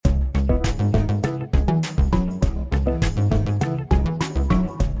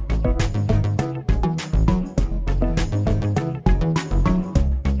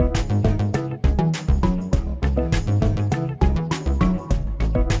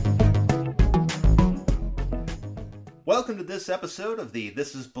welcome to this episode of the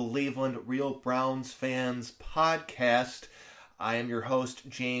This is Believeland Real Browns Fans podcast. I am your host,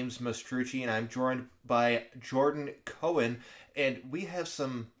 James Mastrucci, and I'm joined by Jordan Cohen, and we have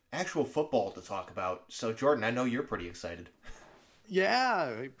some actual football to talk about. So, Jordan, I know you're pretty excited.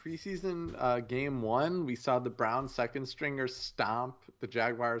 Yeah, preseason game one, we saw the Browns second stringers stomp the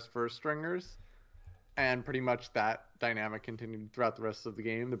Jaguars first stringers, and pretty much that dynamic continued throughout the rest of the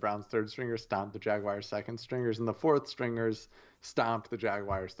game. The Browns third stringers stomped the Jaguars second stringers, and the fourth stringers stomped the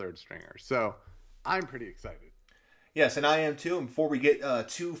Jaguars third stringers. So I'm pretty excited. Yes, and I am too. And before we get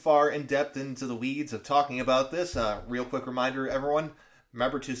too far in depth into the weeds of talking about this, real quick reminder, everyone.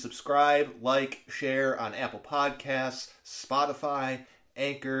 Remember to subscribe, like, share on Apple Podcasts, Spotify,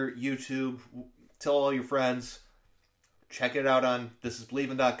 Anchor, YouTube. Tell all your friends. Check it out on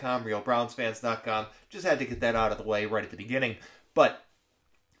thisisbelievin.com, realbrownsfans.com. Just had to get that out of the way right at the beginning. But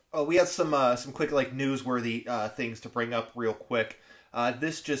we have some quick newsworthy things to bring up real quick.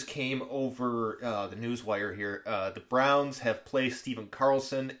 This just came over the newswire here. The Browns have placed Stephen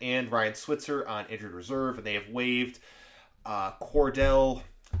Carlson and Ryan Switzer on injured reserve, and they have waived Cordell,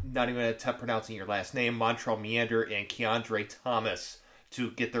 not even going to attempt pronouncing your last name, Montrell Meander, and Keandre Thomas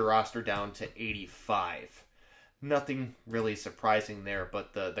to get their roster down to 85. Nothing really surprising there,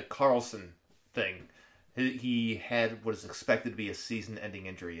 but the Carlson thing, he had what is expected to be a season-ending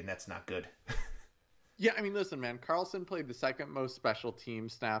injury, and that's not good. Yeah, I mean, listen, man, Carlson played the second most special team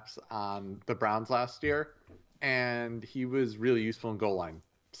snaps on the Browns last year, and he was really useful in goal line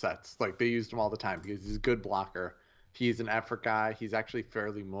sets. Like, they used him all the time because he's a good blocker. He's an effort guy. He's actually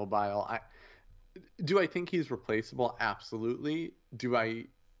fairly mobile. Do I think he's replaceable? Absolutely. Do I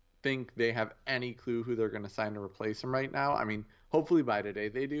think they have any clue who they're going to sign to replace him right now? I mean, hopefully by today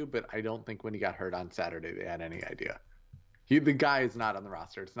they do, but I don't think when he got hurt on Saturday they had any idea. The guy is not on the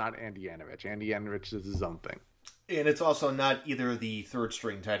roster. It's not Andy Yanovich. Andy Yanovich is his own thing. And it's also not either the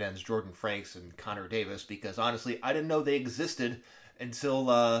third-string tight ends, Jordan Franks and Connor Davis, because honestly, I didn't know they existed until,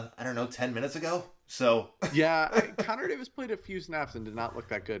 10 minutes ago. So yeah, Connor Davis played a few snaps and did not look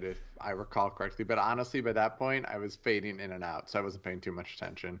that good, if I recall correctly. But honestly, by that point, I was fading in and out, so I wasn't paying too much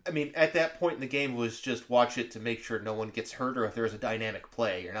attention. I mean, at that point in the game was just watch it to make sure no one gets hurt or if there's a dynamic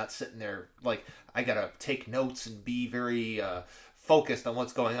play. You're not sitting there like, I got to take notes and be very focused on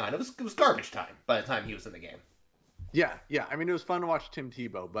what's going on. It was garbage time by the time he was in the game. Yeah. I mean, it was fun to watch Tim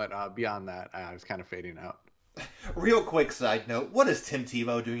Tebow, but beyond that, I was kind of fading out. Real quick side note, what is Tim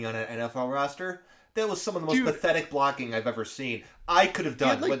Tebow doing on an NFL roster? That was some of the most pathetic blocking I've ever seen. I could have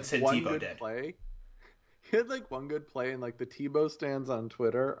done what Tim Tebow did. He had one good play, and the Tebow stands on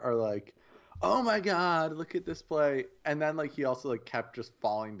Twitter are like, "Oh my God, look at this play!" And then he also kept just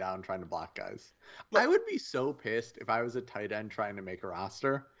falling down trying to block guys. I would be so pissed if I was a tight end trying to make a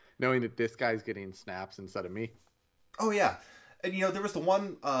roster, knowing that this guy's getting snaps instead of me. Oh yeah. And, there was the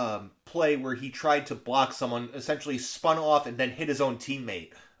one play where he tried to block someone, essentially spun off and then hit his own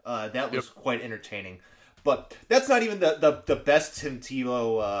teammate. That was quite entertaining. But that's not even the best Tim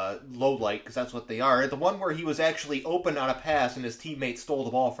Tebow low light, because that's what they are. The one where he was actually open on a pass and his teammate stole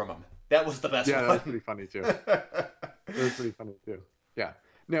the ball from him. That was the best one. Yeah, that was pretty funny, too. Yeah.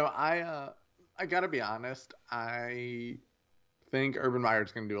 No, I got to be honest. I think Urban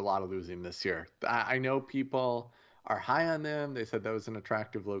Meyer's going to do a lot of losing this year. I know people are high on them. They said that was an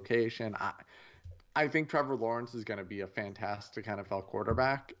attractive location. I think Trevor Lawrence is going to be a fantastic NFL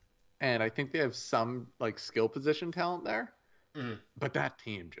quarterback, and I think they have some skill position talent there. Mm. But that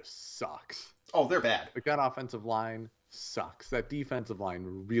team just sucks. Oh, they're bad. That offensive line sucks. That defensive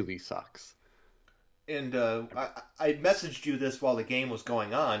line really sucks. And I messaged you this while the game was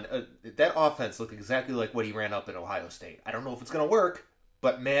going on. That offense looked exactly like what he ran up at Ohio State. I don't know if it's going to work,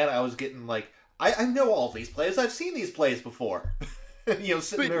 but man, I was getting I know all these plays. I've seen these plays before.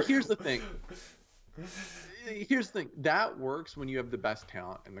 Sitting there. Here's the thing. That works when you have the best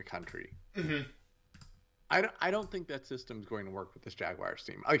talent in the country. Mm-hmm. I don't think that system's going to work with this Jaguars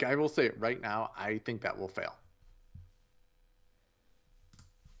team. I will say it right now. I think that will fail.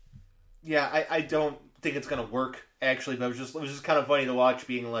 Yeah, I don't think it's going to work, actually. But it was just kind of funny to watch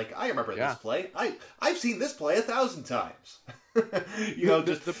being I remember this play. I've seen this play 1,000 times.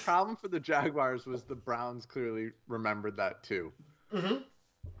 The problem for the Jaguars was the Browns clearly remembered that too. Mm-hmm.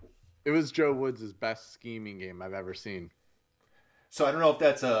 It was Joe Woods' best scheming game I've ever seen. So I don't know if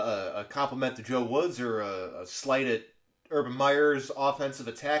that's a compliment to Joe Woods or a slight at Urban Meyer's offensive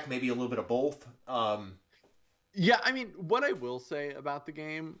attack, maybe a little bit of both. Yeah, I mean, what I will say about the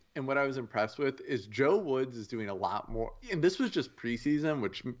game and what I was impressed with is Joe Woods is doing a lot more. And this was just preseason,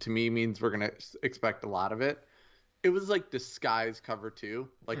 which to me means we're going to expect a lot of it. It was disguise cover 2,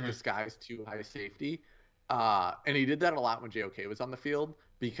 disguise 2 high safety. And he did that a lot when JOK was on the field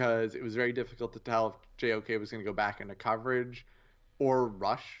because it was very difficult to tell if JOK was going to go back into coverage or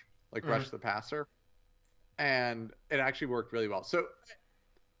rush the passer. And it actually worked really well. So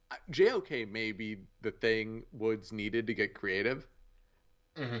JOK may be the thing Woods needed to get creative.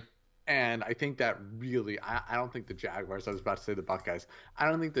 Mm-hmm. And I think that really, I don't think the Jaguars, I was about to say the Buckeyes, I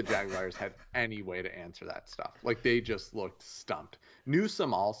don't think the Jaguars had any way to answer that stuff. Like, they just looked stumped.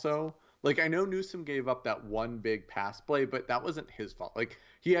 Newsome also, like, I know Newsome gave up that one big pass play, but that wasn't his fault. Like,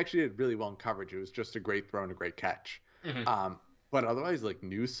 he actually did really well in coverage. It was just a great throw and a great catch. Mm-hmm. But otherwise, like,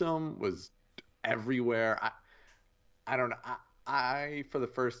 Newsome was everywhere. I don't know. I, for the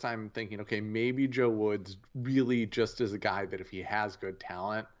first time, thinking, okay, maybe Joe Woods really just is a guy that if he has good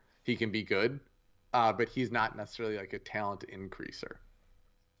talent, he can be good, but he's not necessarily like a talent increaser.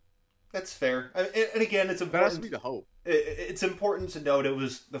 That's fair. And again, it's important. That has to be the hope. It's important to note it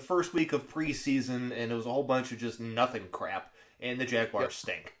was the first week of preseason, and it was a whole bunch of just nothing crap, and the Jaguars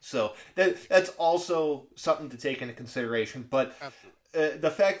stink. So that's also something to take into consideration. But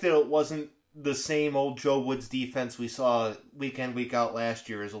the fact that it wasn't the same old Joe Woods defense we saw week in, week out last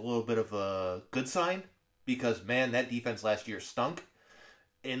year is a little bit of a good sign, because, man, that defense last year stunk.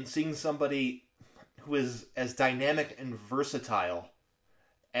 And seeing somebody who is as dynamic and versatile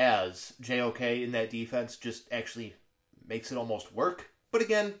as JOK in that defense just actually makes it almost work. But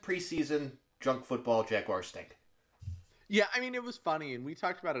again, preseason, junk football, Jaguars stink. Yeah, I mean, it was funny, and we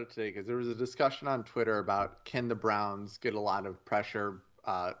talked about it today because there was a discussion on Twitter about can the Browns get a lot of pressure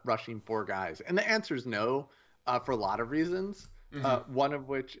rushing four guys? And the answer is no, for a lot of reasons. Mm-hmm. One of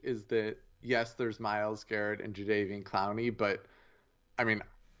which is that, yes, there's Myles Garrett and Jadeveon Clowney, but I mean,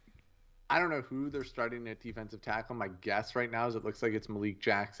 I don't know who they're starting at defensive tackle. My guess right now is it looks like it's Malik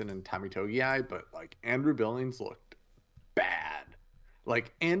Jackson and Tommy Togiai, but like Andrew Billings looked bad.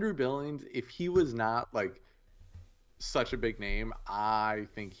 Like Andrew Billings, if he was not like such a big name, I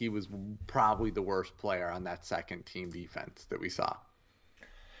think he was probably the worst player on that second team defense that we saw.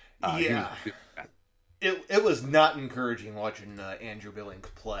 Yeah. It was not encouraging watching Andrew Billings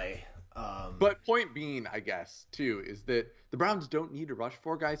play. But point being, I guess, too, is that the Browns don't need to rush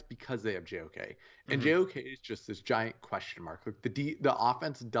four guys because they have JOK. And JOK is just this giant question mark. Like the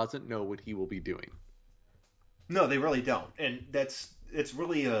offense doesn't know what he will be doing. No, they really don't. And it's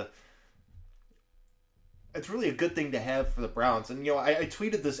really a good thing to have for the Browns. And I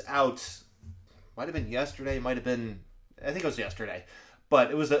tweeted this out, might have been yesterday, I think it was yesterday. But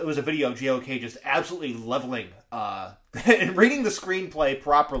it was a video of JOK just absolutely leveling and reading the screenplay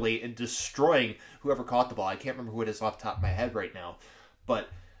properly and destroying whoever caught the ball. I can't remember who it is off the top of my head right now. But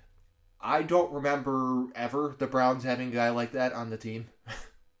I don't remember ever the Browns having a guy like that on the team.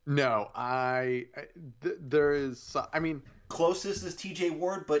 No, there is, I mean... Closest is TJ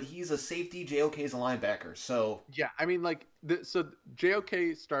Ward, but he's a safety. JOK is a linebacker, so... Yeah, I mean, so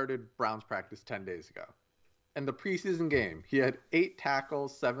JOK started Browns practice 10 days ago. In the preseason game, he had 8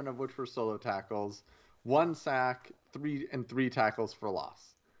 tackles, 7 of which were solo tackles, 1 sack, 3 tackles for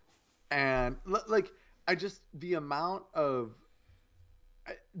loss. And like, the amount of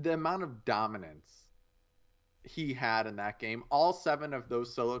dominance he had in that game, all 7 of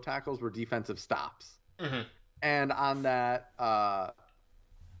those solo tackles were defensive stops. Mm-hmm. And on that,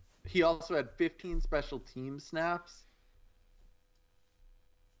 he also had 15 special team snaps.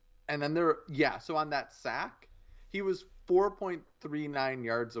 And then so on that sack, he was 4.39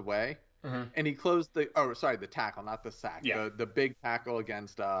 yards away, and he closed the tackle, not the sack, the big tackle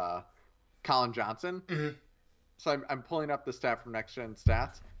against Colin Johnson. Mm-hmm. So I'm pulling up the stat from Next Gen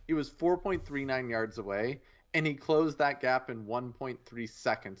Stats. He was 4.39 yards away, and he closed that gap in 1.3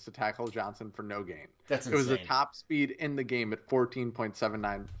 seconds to tackle Johnson for no gain. That's insane. It was the top speed in the game at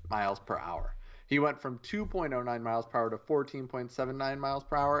 14.79 miles per hour. He went from 2.09 miles per hour to 14.79 miles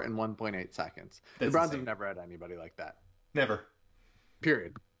per hour in 1.8 seconds. The Browns have never had anybody like that. Never.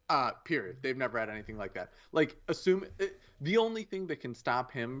 Period. They've never had anything like that. Like, the only thing that can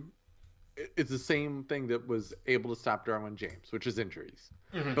stop him is the same thing that was able to stop Derwin James, which is injuries.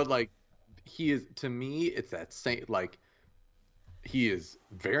 Mm-hmm. But, like, he is, to me, it's that same, like, he is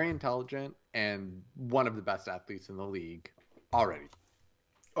very intelligent and one of the best athletes in the league already.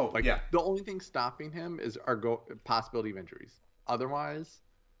 Oh, like, yeah. The only thing stopping him is our possibility of injuries. Otherwise,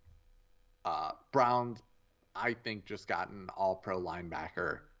 Browns, I think, just got an all-pro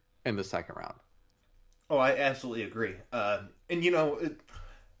linebacker in the second round. Oh, I absolutely agree. And,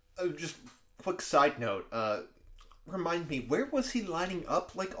 just quick side note, remind me, where was he lining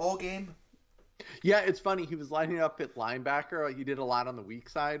up, like, all game? Yeah, it's funny. He was lining up at linebacker. He did a lot on the weak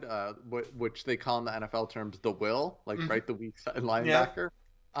side, which they call in the NFL terms the will, like, right, the weak side linebacker.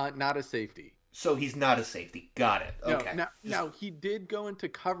 Yeah. Not a safety. So he's not a safety. Got it. Okay. Now he did go into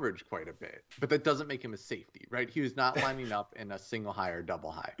coverage quite a bit, but that doesn't make him a safety, right? He was not lining up in a single high or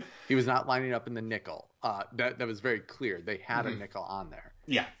double high. He was not lining up in the nickel. That was very clear. They had a nickel on there.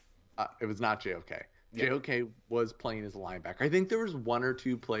 Yeah. It was not JOK. Yeah. JOK was playing as a linebacker. I think there was one or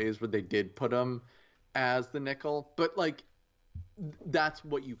two plays where they did put him as the nickel, but like that's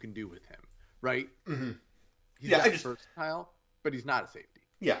what you can do with him, right? Mm-hmm. He's not versatile, but he's not a safety.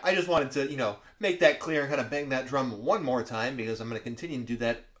 Yeah, I just wanted to, make that clear and kind of bang that drum one more time because I'm going to continue to do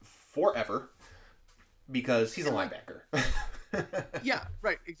that forever because he's a linebacker. Yeah,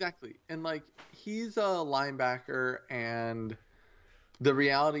 right, exactly. And like he's a linebacker, and the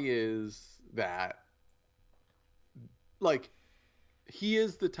reality is that like he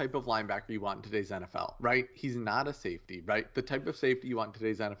is the type of linebacker you want in today's NFL, right? He's not a safety, right? The type of safety you want in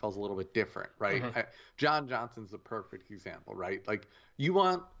today's NFL is a little bit different, right? Mm-hmm. John Johnson's the perfect example, right? Like you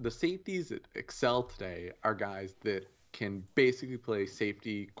want the safeties that excel today are guys that can basically play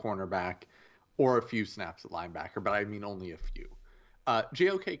safety, cornerback, or a few snaps at linebacker, but I mean only a few.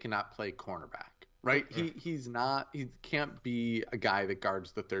 JOK cannot play cornerback, right? Mm-hmm. He can't be a guy that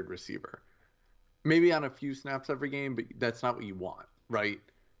guards the third receiver. Maybe on a few snaps every game, but that's not what you want. Right,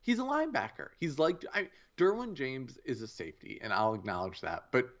 he's a linebacker. He's like Derwin James is a safety, and I'll acknowledge that.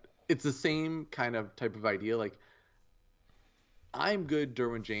 But it's the same kind of type of idea. Like I'm good,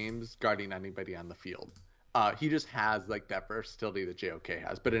 Derwin James guarding anybody on the field. He just has like that versatility that JOK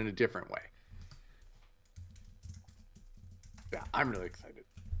has, but in a different way. Yeah, I'm really excited.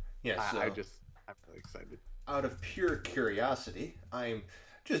 Yeah, so I'm really excited. Out of pure curiosity, I'm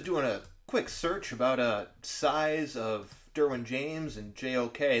just doing a quick search about a size of Derwin James and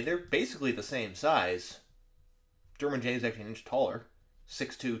JOK. They're basically the same size. Derwin James actually an inch taller,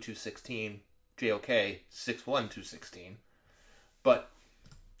 6'2", 216. JOK 6'1", 216. But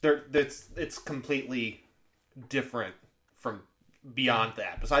it's completely different from beyond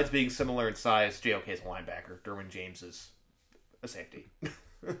that. Besides being similar in size, JOK is a linebacker. Derwin James is a safety.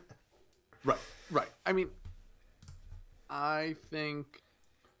 Right. I mean, I think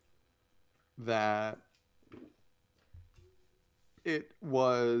that it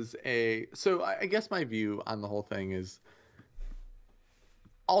was so I guess my view on the whole thing is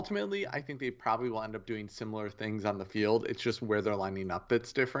ultimately I think they probably will end up doing similar things on the field. It's just where they're lining up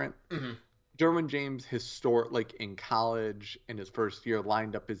that's different. Mm-hmm. Derwin James like in college in his first year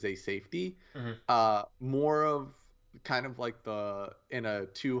lined up as a safety. Mm-hmm. More of kind of like in a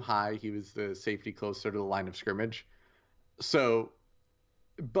 2 high, he was the safety closer to the line of scrimmage. So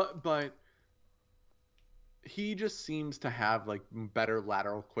but he just seems to have like better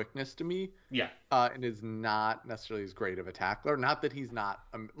lateral quickness to me. Yeah. And is not necessarily as great of a tackler. Not that he's not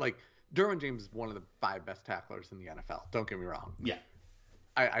like Derwin James is one of the 5 best tacklers in the NFL. Don't get me wrong. Yeah.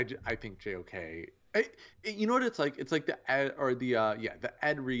 I think JOK. You know what it's like? It's like the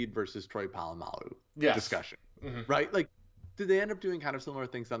Ed Reed versus Troy Polamalu discussion, mm-hmm. right? Like, did they end up doing kind of similar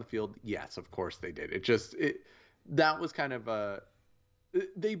things on the field? Yes, of course they did. That was kind of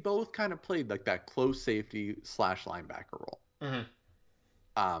they both kind of played like that close safety / linebacker role.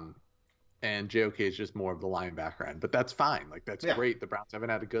 Mm-hmm. And JOK is just more of the linebacker end, but that's fine. Like that's great. The Browns haven't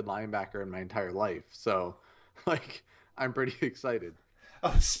had a good linebacker in my entire life, so like I'm pretty excited.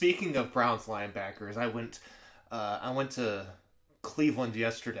 Oh, speaking of Browns linebackers, I went to Cleveland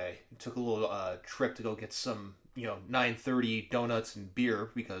yesterday. Took a little trip to go get some 9:30 donuts and beer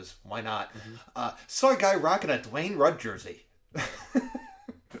because why not? Mm-hmm. Saw a guy rocking a Dwayne Rudd jersey.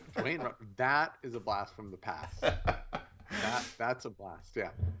 Dwayne Rudd, that is a blast from the past. That's a blast.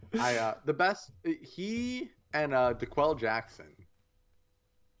 Yeah, the best he and DeQuell Jackson,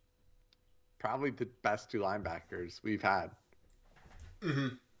 probably the best 2 linebackers we've had. Mm-hmm.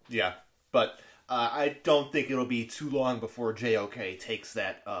 Yeah, but I don't think it'll be too long before JOK takes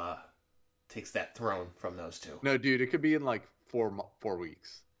that throne from those 2. No, dude, it could be in like 4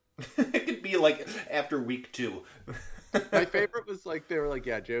 weeks. It could be like after week 2. My favorite was like they were like,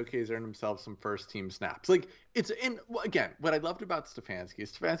 yeah, JOK's earned himself some first team snaps. Like again, what I loved about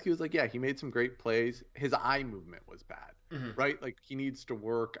Stefanski was like, yeah, he made some great plays. His eye movement was bad, mm-hmm. right? Like he needs to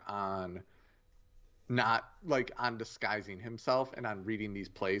work on not like on disguising himself and on reading these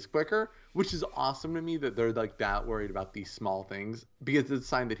plays quicker, which is awesome to me that they're like that worried about these small things because it's a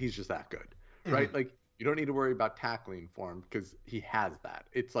sign that he's just that good, right? Mm-hmm. Like you don't need to worry about tackling for him because he has that.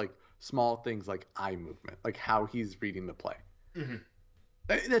 It's like small things like eye movement, like how he's reading the play. Mm-hmm.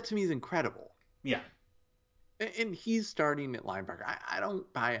 That to me is incredible. Yeah. And he's starting at linebacker. I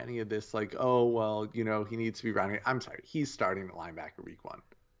don't buy any of this like, oh, well, he needs to be running. I'm sorry. He's starting at linebacker week 1.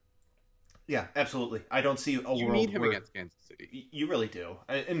 Yeah, absolutely. I don't see a world you need him where against Kansas City. You really do.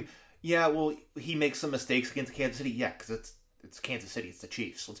 And Yeah, well, he makes some mistakes against Kansas City. Yeah, because it's Kansas City. It's the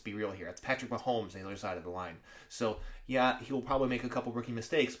Chiefs. Let's be real here. It's Patrick Mahomes on the other side of the line. So, yeah, he will probably make a couple rookie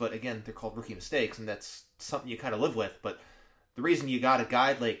mistakes, but again, they're called rookie mistakes, and that's something you kind of live with. But the reason you got a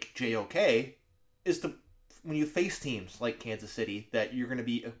guy like JOK is to, when you face teams like Kansas City, that you're going to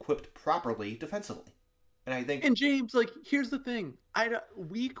be equipped properly defensively. And I think... And James, like, here's the thing.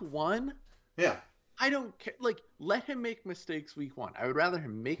 Week 1... Yeah. I don't care. Like, let him make mistakes week 1. I would rather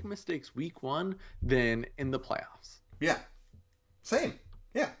him make mistakes week 1 than in the playoffs. Yeah. Same.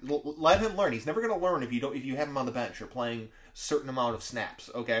 Yeah. Let him learn. He's never going to learn if you have him on the bench or playing a certain amount of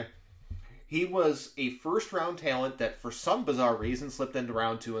snaps, okay? He was a first-round talent that, for some bizarre reason, slipped into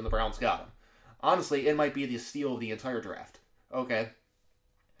round 2 and the Browns got him. Honestly, it might be the steal of the entire draft. Okay?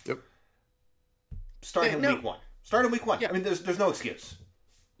 Yep. Start him week 1. Start him week 1. Yeah. I mean, there's no excuse.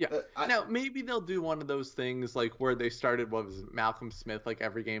 Yeah. Now, maybe they'll do one of those things like where they started, what was it, Malcolm Smith, like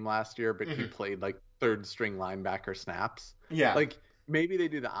every game last year, but he played like third string linebacker snaps. Yeah. Like maybe they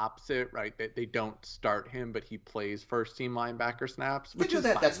do the opposite, right? That they don't start him, but he plays first team linebacker snaps. Which is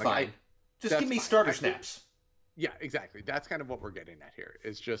that. That's like, fine. Just give me starter snaps. Yeah, exactly. That's kind of what we're getting at here.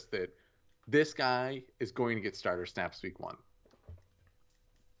 It's just that this guy is going to get starter snaps week 1.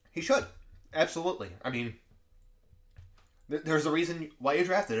 He should. Absolutely. I mean, there's a reason why you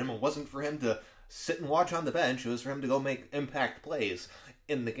drafted him. It wasn't for him to sit and watch on the bench. It was for him to go make impact plays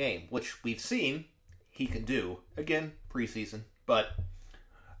in the game, which we've seen he can do. Again, preseason. But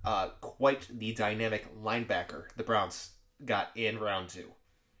quite the dynamic linebacker the Browns got in round 2.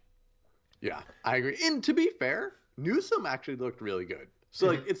 Yeah, I agree. And to be fair, Newsome actually looked really good. So,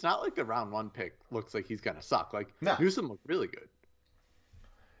 like, it's not like the round 1 pick looks like he's going to suck. Like, no. Newsome looked really good.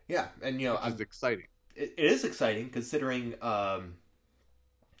 Yeah, and, you know... Which is exciting. It is exciting considering,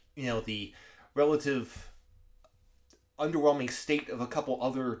 you know, the relative underwhelming state of a couple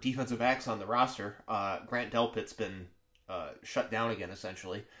other defensive backs on the roster. Grant Delpit's been shut down again,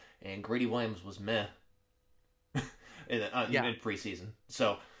 essentially, and Grady Williams was meh in preseason.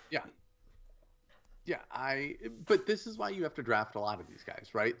 So but this is why you have to draft a lot of these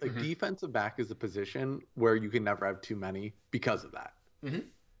guys, right? Like defensive back is a position where you can never have too many because of that.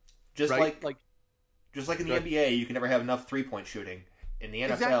 Just right? Just like in the NBA, you can never have enough three-point shooting. In the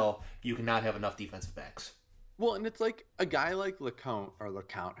NFL, you cannot have enough defensive backs. Well, and it's like a guy like LeCount,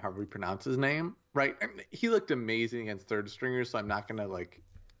 however we pronounce his name, right? I mean, he looked amazing against third stringers, so I'm not going to, like,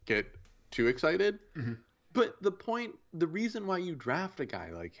 get too excited. But the reason why you draft a guy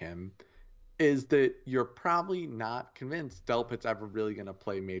like him is that you're probably not convinced Delpit's ever really going to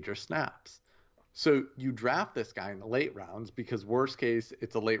play major snaps. So you draft this guy in the late rounds because worst case,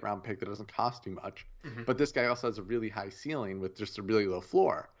 it's a late round pick that doesn't cost you much. But this guy also has a really high ceiling with just a really low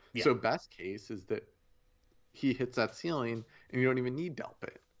floor. Yeah. So best case is that he hits that ceiling and you don't even need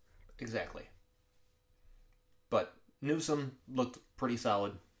Delpit. Exactly. But Newsome looked pretty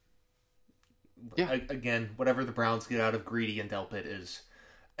solid. Yeah. Again, whatever the Browns get out of Greedy and Delpit is,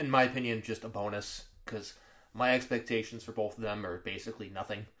 in my opinion, just a bonus because my expectations for both of them are basically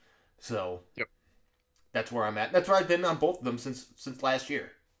nothing. So that's where I'm at. That's where I've been on both of them since last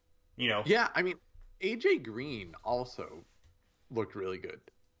year. You know? Yeah, I mean, AJ Green also looked really good.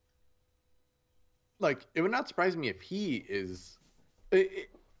 Like, it would not surprise me if he is...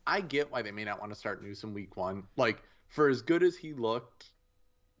 I get why they may not want to start Newsome week 1. Like, for as good as he looked,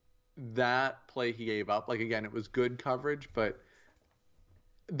 that play he gave up, like, again, it was good coverage, but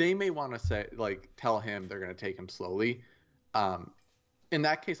they may want to tell him they're going to take him slowly. In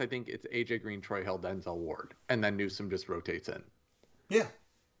that case, I think it's AJ Green, Troy Hill, Denzel Ward, and then Newsome just rotates in. Yeah.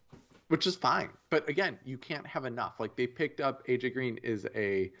 Which is fine. But again, you can't have enough. Like, they picked up AJ Green is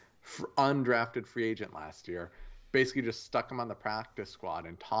a undrafted free agent last year. Basically just stuck him on the practice squad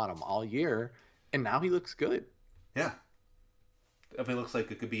and taught him all year, and now he looks good. Yeah. It looks like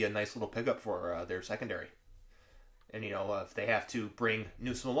it could be a nice little pickup for their secondary. And, you know, if they have to bring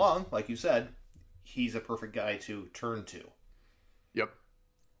Newsome along, like you said, he's a perfect guy to turn to. Yep.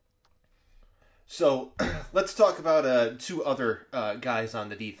 So, let's talk about 2 other guys on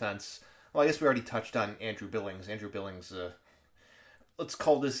the defense. Well, I guess we already touched on Andrew Billings. Andrew Billings, let's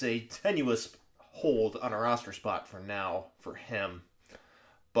call this a tenuous hold on a roster spot for now for him.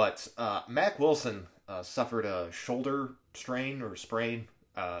 But Mack Wilson suffered a shoulder strain or sprain.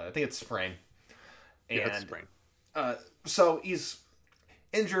 I think it's sprain. And, yeah, it's sprain. So, he's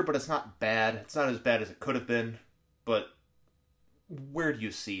injured, but it's not bad. It's not as bad as it could have been. But where do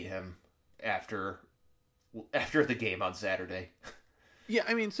you see him after the game on Saturday? Yeah,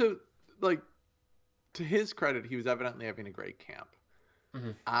 I mean, so, like, to his credit, he was evidently having a great camp.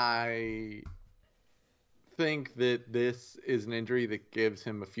 I think that this is an injury that gives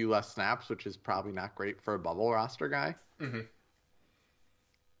him a few less snaps, which is probably not great for a bubble roster guy. Mm-hmm.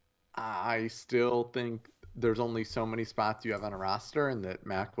 I still think there's only so many spots you have on a roster, and that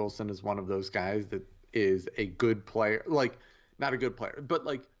Mack Wilson is one of those guys that is a good player. Like, not a good player, but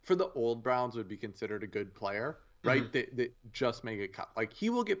like for the old Browns would be considered a good player, right? Mm-hmm. That just make it cut. Like, he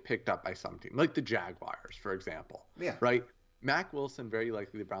will get picked up by some team, like the Jaguars, for example. Yeah. Right? Mack Wilson, very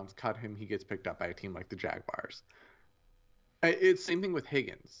likely the Browns cut him. He gets picked up by a team like the Jaguars. It's same thing with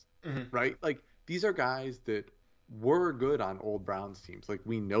Higgins, Mm-hmm. right? Like, these are guys that were good on old Browns teams. Like,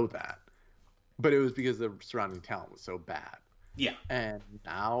 we know that. But it was because the surrounding talent was so bad. Yeah. And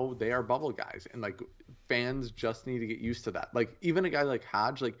now they are bubble guys. And, like, fans just need to get used to that. Like, even a guy like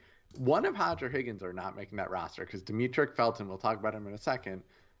Hodge, like, one of Hodge or Higgins are not making that roster because Demetric Felton, we'll talk about him in a second,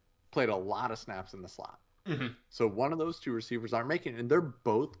 played a lot of snaps in the slot. Mm-hmm. So one of those two receivers aren't making it, and they're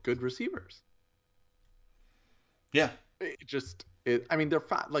both good receivers. Yeah. I mean, they're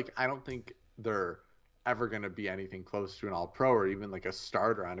fine. Like, I don't think they're ever going to be anything close to an all-pro or even like a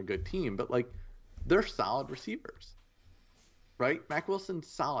starter on a good team, but like, they're solid receivers, right? Mack Wilson's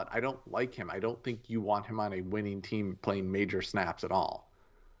solid. I don't like him. I don't think you want him on a winning team playing major snaps at all.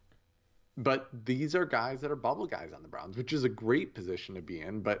 But these are guys that are bubble guys on the Browns, which is a great position to be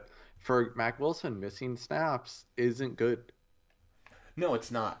in. But for Mack Wilson, missing snaps isn't good. No,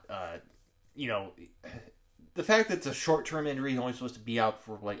 it's not. You know, the fact that it's a short-term injury, he's only supposed to be out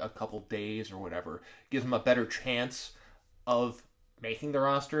for like a couple days or whatever, gives him a better chance of making the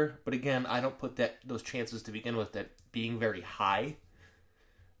roster. But again, I don't put those chances to begin with that being very high,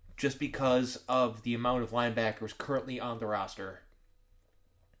 just because of the amount of linebackers currently on the roster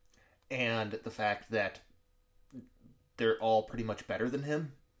and the fact that they're all pretty much better than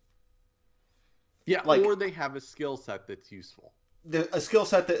him. Yeah, like, or they have a skill set that's useful. A skill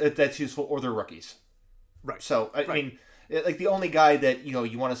set that's useful, or they're rookies. Right. So, I mean, like, the only guy that, you know,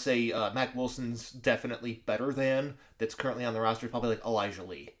 you want to say Mack Wilson's definitely better than that's currently on the roster is probably like Elijah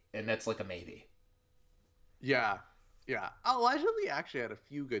Lee, and that's like a maybe. Yeah. Elijah Lee actually had a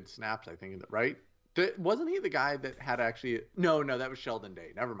few good snaps, I think, right? Wasn't he the guy that had actually... No, that was Sheldon Day.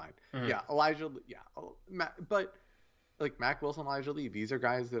 Never mind. Mm-hmm. Yeah, Elijah Lee, yeah. But, like, Mack Wilson, Elijah Lee, these are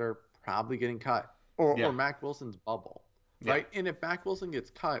guys that are probably getting cut. Or Mack Wilson's bubble, right? Yeah. And if Mack Wilson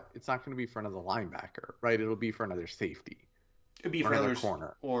gets cut, it's not going to be for another linebacker, right? It'll be for another safety. It'll be for another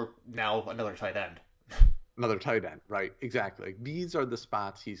corner. Or now another tight end. Another tight end, right? Exactly. Like, these are the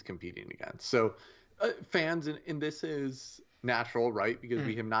spots he's competing against. So, fans, and this is natural, right? Because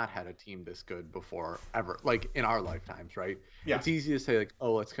we have not had a team this good before, ever, like in our lifetimes, right? Yeah. It's easy to say, like,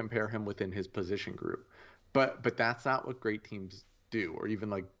 oh, let's compare him within his position group. But that's not what great teams do, or even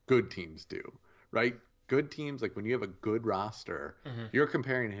like good teams do, right? Good teams, like when you have a good roster, you're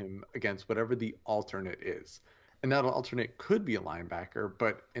comparing him against whatever the alternate is. And that alternate could be a linebacker,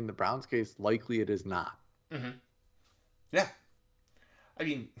 but in the Browns case, likely it is not. Mm-hmm. Yeah. I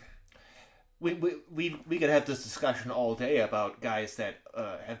mean, we could have this discussion all day about guys that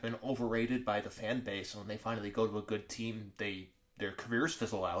have been overrated by the fan base. When they finally go to a good team, their careers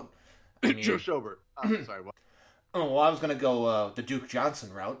fizzle out. I mean, Joe Schobert. Sorry, what? Oh, well, I was going to go the Duke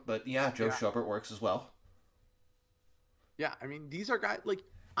Johnson route, but yeah, Joe Schobert works as well. Yeah, I mean, these are guys, like,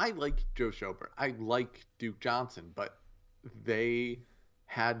 I like Joe Schobert. I like Duke Johnson, but they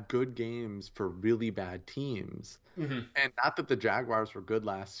had good games for really bad teams. Mm-hmm. And not that the Jaguars were good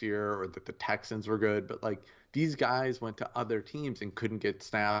last year or that the Texans were good, but, like, these guys went to other teams and couldn't get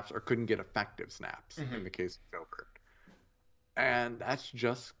snaps or couldn't get effective snaps in the case of Schobert. And that's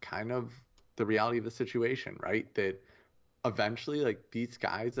just kind of the reality of the situation, right? That eventually, like, these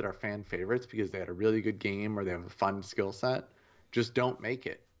guys that are fan favorites because they had a really good game or they have a fun skill set just don't make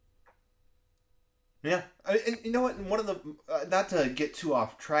it. Yeah. And you know what? One of the, not to get too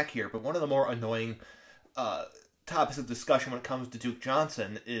off track here, but one of the more annoying topics of discussion when it comes to Duke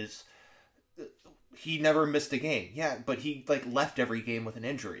Johnson is he never missed a game. Yeah, but he, like, left every game with an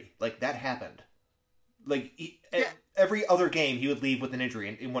injury. Like, that happened. Like, every other game he would leave with an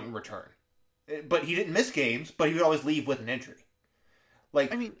injury and wouldn't return. But he didn't miss games, but he would always leave with an injury.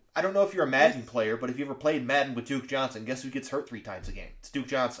 Like, I mean, I don't know if you're a Madden player, but if you ever played Madden with Duke Johnson, guess who gets hurt 3 times a game? It's Duke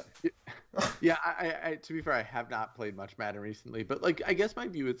Johnson. Yeah, I to be fair, I have not played much Madden recently, but, like, I guess my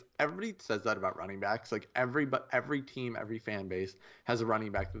view is everybody says that about running backs. Like, every team, every fan base has a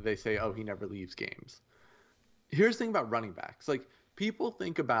running back that they say, oh, he never leaves games. Here's the thing about running backs. Like, people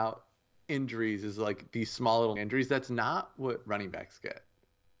think about injuries as, like, these small little injuries. That's not what running backs get.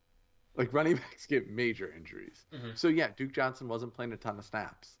 Like, running backs get major injuries. Mm-hmm. So, yeah, Duke Johnson wasn't playing a ton of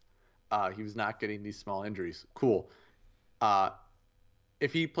snaps. He was not getting these small injuries. Cool.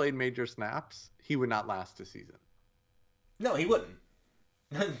 if he played major snaps, he would not last a season. No, he wouldn't.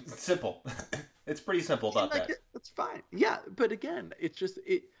 Simple. It's pretty simple about that. That's fine. Yeah, but again, it's just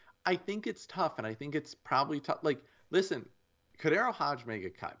it. I think it's tough, and I think it's probably tough. Like, listen, could Arrow Hodge make a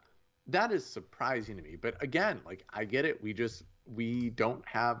cut? That is surprising to me. But again, like, I get it. We don't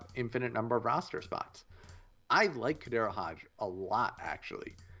have infinite number of roster spots. I like Kadero Hodge a lot,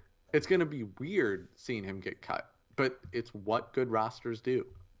 actually. It's going to be weird seeing him get cut, but it's what good rosters do.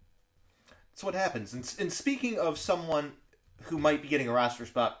 That's what happens. And speaking of someone who might be getting a roster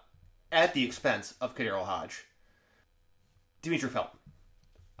spot at the expense of Kadero Hodge, Demetric Felton.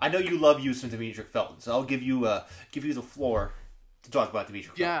 I know you love you some Demetric Felton, so I'll give you the floor to talk about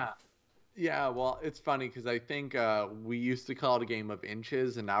Demetric Felton. Yeah. Well, it's funny because I think we used to call it a game of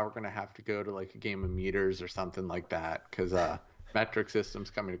inches, and now we're going to have to go to like a game of meters or something like that because metric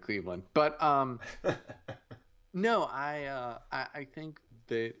system's coming to Cleveland. But no, I think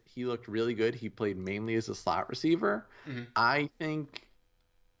that he looked really good. He played mainly as a slot receiver. Mm-hmm. I think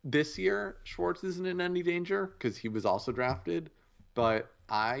this year Schwartz isn't in any danger because he was also drafted. But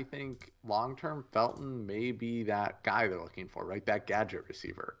I think long-term Felton may be that guy they're looking for, right? That gadget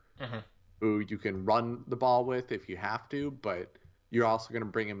receiver who you can run the ball with if you have to, but you're also going to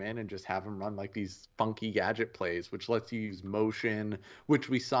bring him in and just have him run like these funky gadget plays, which lets you use motion, which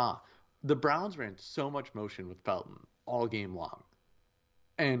we saw. The Browns ran so much motion with Felton all game long.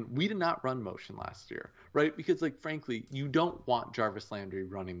 And we did not run motion last year, right? Because, like, frankly, you don't want Jarvis Landry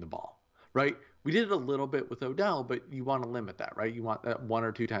running the ball, right? We did it a little bit with Odell, but you want to limit that, right? You want that 1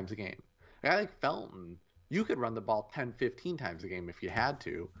 or 2 times a game. A guy like Felton, you could run the ball 10, 15 times a game if you had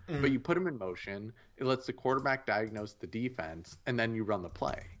to, but you put him in motion. It lets the quarterback diagnose the defense, and then you run the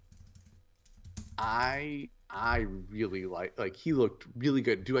play. I really like he looked really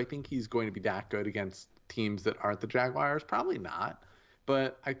good. Do I think he's going to be that good against teams that aren't the Jaguars? Probably not.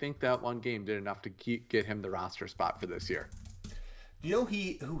 But I think that one game did enough to get him the roster spot for this year. You know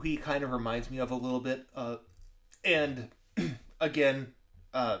who he kind of reminds me of a little bit? And again,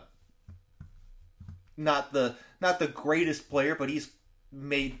 not the greatest player, but he's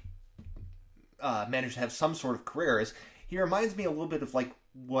managed to have some sort of career. He reminds me a little bit of like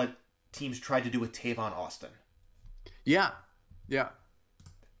what teams tried to do with Tavon Austin. Yeah.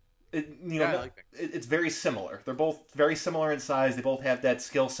 It's very similar. They're both very similar in size. They both have that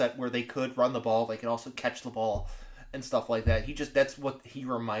skill set where they could run the ball. They can also catch the ball and stuff like that. That's what he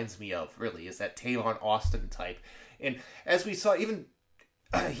reminds me of, really, is that Tavon Austin type. And as we saw,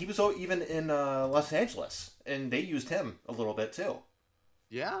 he was even in Los Angeles, and they used him a little bit too.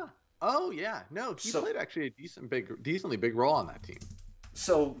 Yeah. Oh, yeah. No, he played actually a decently big role on that team.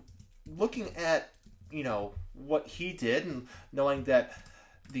 So, looking at what he did, and knowing that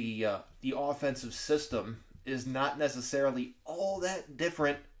the offensive system is not necessarily all that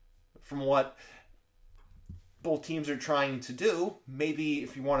different from what both teams are trying to do. Maybe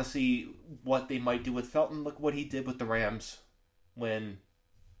if you want to see what they might do with Felton, look what he did with the Rams when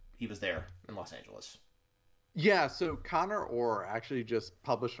he was there in Los Angeles. Yeah, so Connor Orr actually just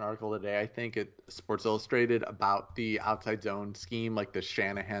published an article today, I think at Sports Illustrated, about the outside zone scheme, like the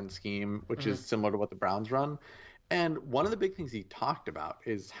Shanahan scheme, which is similar to what the Browns run. And one of the big things he talked about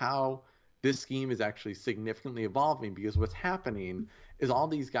is how this scheme is actually significantly evolving, because what's happening is all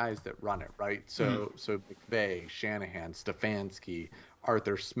these guys that run it, right? So McVay, Shanahan, Stefanski,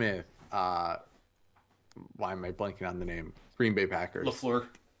 Arthur Smith, why am I blanking on the name? Green Bay Packers.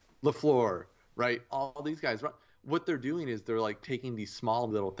 LaFleur, right? All these guys, what they're doing is they're like taking these small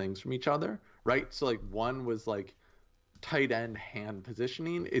little things from each other, right? So like one was like tight end hand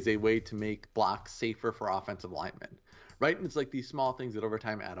positioning is a way to make blocks safer for offensive linemen, right? And it's like these small things that over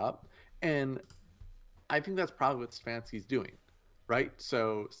time add up. And I think that's probably what Stefanski's doing, right?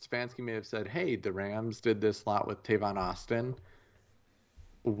 So Stefanski may have said, hey, the Rams did this a lot with Tavon Austin.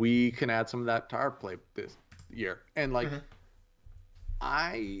 We can add some of that to our play this year. And like,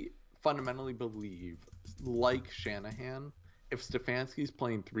 I fundamentally believe, like Shanahan, if Stefanski's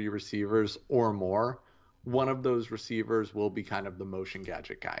playing 3 receivers or more, one of those receivers will be kind of the motion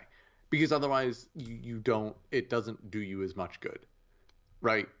gadget guy, because otherwise it doesn't do you as much good,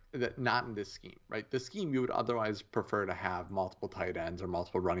 right? Not in this scheme, right? The scheme you would otherwise prefer to have multiple tight ends or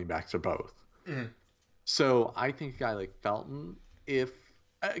multiple running backs or both. So I think a guy like Felton, if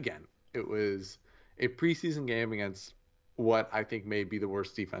again it was a preseason game against what I think may be the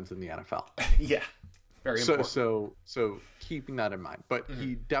worst defense in the NFL. Yeah. Very important. So keeping that in mind. But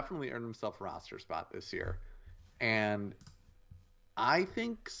he definitely earned himself a roster spot this year. And I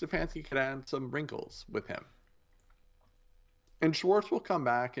think Stefanski could add some wrinkles with him. And Schwartz will come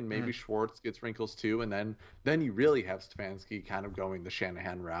back, and maybe Schwartz gets wrinkles too, and then you really have Stefanski kind of going the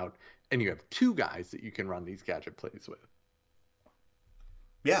Shanahan route, and you have two guys that you can run these gadget plays with.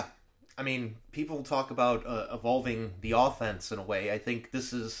 Yeah. I mean, people talk about evolving the offense in a way. I think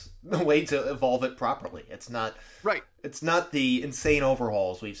this is the way to evolve it properly. It's not right. It's not the insane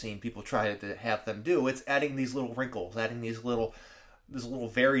overhauls we've seen people try to have them do. It's adding these little wrinkles, adding these little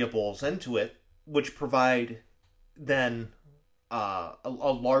variables into it, which provide then a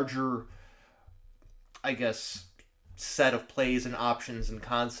larger, I guess, set of plays and options and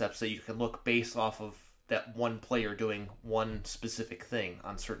concepts that you can look based off of that one player doing one specific thing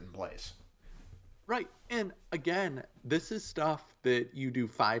on certain plays. Right. And again, this is stuff that you do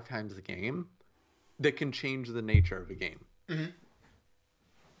 5 times a game that can change the nature of a game. Mm-hmm.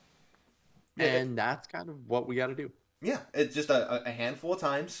 And that's kind of what we got to do. Yeah, it's just a handful of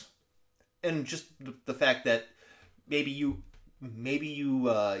times. And just the fact that maybe you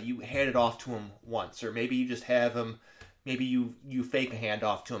hand it off to him once, or maybe you just have him. Maybe you fake a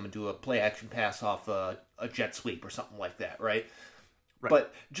handoff to him and do a play action pass off a jet sweep or something like that, right?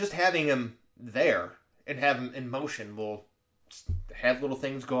 But just having him there and have him in motion will have little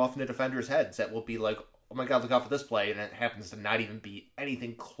things go off in the defenders' heads that will be like, oh my god, look out for this play, and it happens to not even be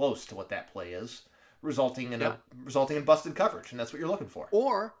anything close to what that play is, resulting in busted coverage, and that's what you're looking for.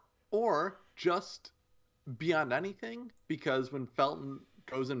 Or just beyond anything, because when Felton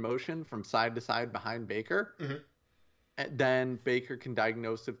goes in motion from side to side behind Baker, then Baker can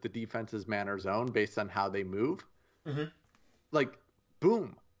diagnose if the defense is man or zone based on how they move. Mm-hmm. Like,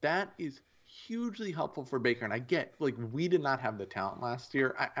 boom, that is hugely helpful for Baker. And I get, like, we did not have the talent last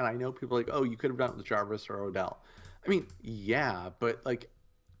year. And I know people are like, oh, you could have done it with Jarvis or Odell. I mean, yeah, but, like,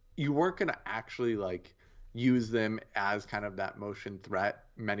 you weren't going to actually, like, use them as kind of that motion threat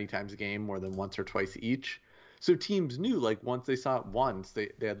many times a game, more than once or twice each. So teams knew, like, once they saw it once, they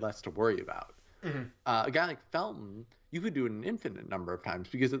had less to worry about. Mm-hmm. A guy like Felton, you could do it an infinite number of times,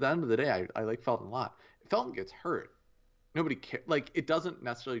 because at the end of the day, I like Felton a lot. If Felton gets hurt, nobody cares. Like, it doesn't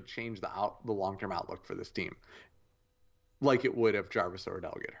necessarily change the long-term outlook for this team like it would if Jarvis or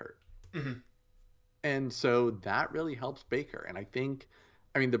Odell get hurt. Mm-hmm. And so that really helps Baker. And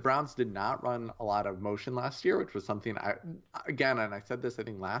I mean, the Browns did not run a lot of motion last year, which was something and I said this, I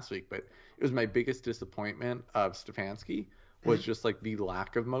think, last week, but it was my biggest disappointment of Stefanski was just like the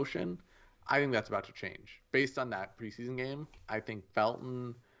lack of motion. I think that's about to change. Based on that preseason game, I think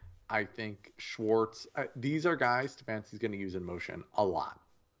Felton, I think Schwartz, these are guys Stefanski's going to use in motion a lot.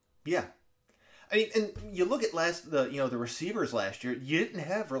 Yeah. I mean, and you look at the receivers last year, you didn't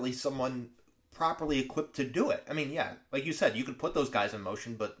have really someone properly equipped to do it. I mean, yeah, like you said, you could put those guys in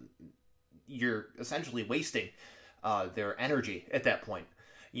motion, but you're essentially wasting their energy at that point.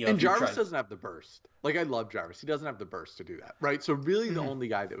 And Jarvis doesn't have the burst. Like, I love Jarvis. He doesn't have the burst to do that, right? So really the only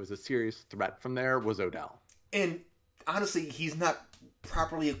guy that was a serious threat from there was Odell. And honestly, he's not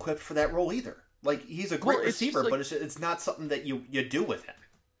properly equipped for that role either. Like, he's a great receiver, but it's not something that you do with him.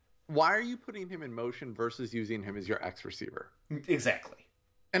 Why are you putting him in motion versus using him as your X receiver? Exactly.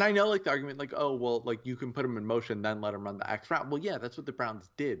 And I know, like, the argument, like, oh, well, like, you can put him in motion, then let him run the X route. Well, yeah, that's what the Browns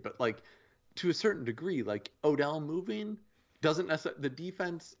did. But, like, to a certain degree, like, Odell moving doesn't necessarily, the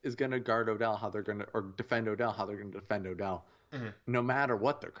defense is going to guard Odell how they're going to, or defend Odell how they're going to defend Odell, no matter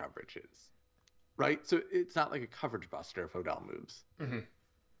what their coverage is. Right? So it's not like a coverage buster if Odell moves. Mm-hmm.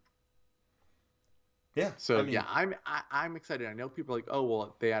 Yeah. So, I mean, yeah, I'm excited. I know people are like, oh,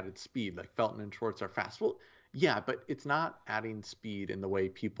 well, they added speed. Like, Felton and Schwartz are fast. Well, yeah, but it's not adding speed in the way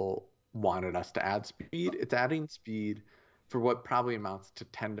people wanted us to add speed. It's adding speed for what probably amounts to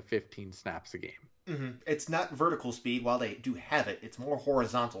 10 to 15 snaps a game. Mm-hmm. It's not vertical speed. While they do have it, it's more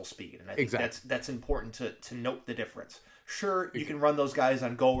horizontal speed. And I think that's important to note the difference. Sure, you can run those guys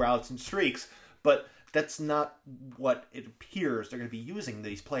on go routes and streaks, but that's not what it appears they're going to be using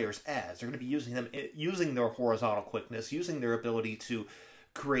these players as. They're going to be using their horizontal quickness, using their ability to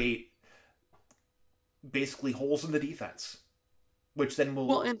create basically holes in the defense, which then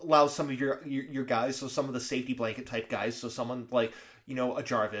will allow some of your guys, so some of the safety blanket type guys, so someone like, a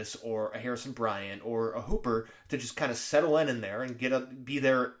Jarvis or a Harrison Bryant or a Hooper, to just kind of settle in there and be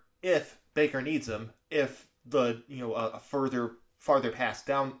there if Baker needs them, if the a farther pass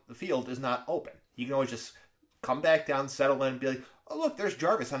down the field is not open. You can always just come back down, settle in, and be like, oh look, there's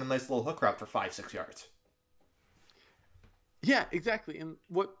Jarvis on a nice little hook route for 5-6 yards. Yeah, exactly. And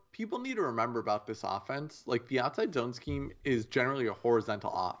what people need to remember about this offense, like, the outside zone scheme is generally a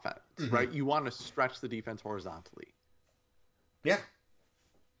horizontal offense, right? You want to stretch the defense horizontally. Yeah.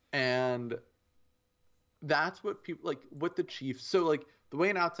 And that's what people, like, what the Chiefs, so, like, the way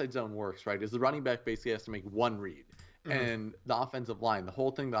an outside zone works, right, is the running back basically has to make one read. And the offensive line, the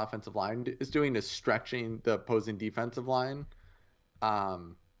whole thing the offensive line is doing is stretching the opposing defensive line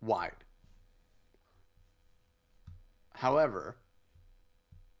wide. However,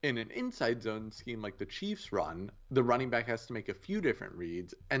 in an inside zone scheme like the Chiefs run, the running back has to make a few different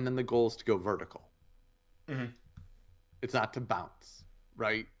reads, and then the goal is to go vertical. It's not to bounce,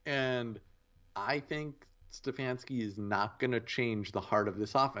 right? And I think Stefanski is not going to change the heart of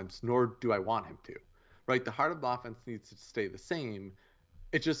this offense, nor do I want him to, right? The heart of the offense needs to stay the same.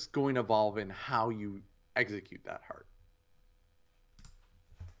 It's just going to evolve in how you execute that heart.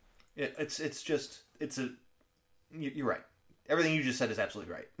 You're right. Everything you just said is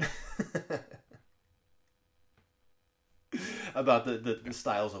absolutely right. About the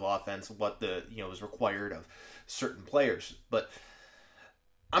styles of offense, what is required of certain players. But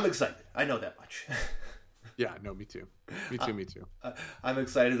I'm excited. I know that much. Yeah, no, me too. Me too. I'm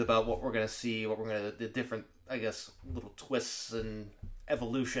excited about what we're going to see, the different, I guess, little twists and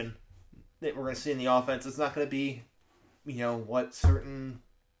evolution that we're going to see in the offense. It's not going to be, what certain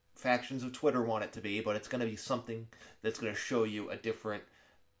factions of Twitter want it to be, but it's going to be something that's going to show you a different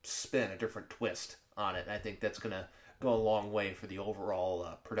spin, a different twist on it. And I think that's going to go a long way for the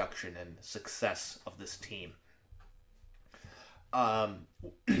overall production and success of this team.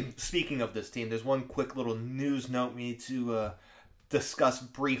 Speaking of this team, there's one quick little news note we need to discuss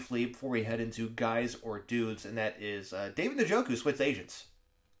briefly before we head into guys or dudes, and that is David Njoku switched agents.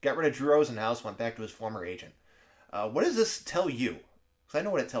 Got rid of Drew Rosenhaus, went back to his former agent. What does this tell you? Because I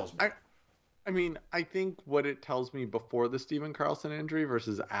know what it tells me. I think what it tells me before the Steven Carlson injury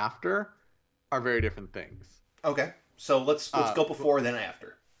versus after are very different things. Okay, so let's go before then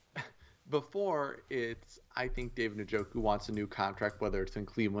after. Before, I think David Njoku wants a new contract, whether it's in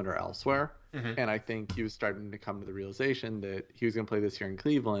Cleveland or elsewhere. And I think he was starting to come to the realization that he was going to play this year in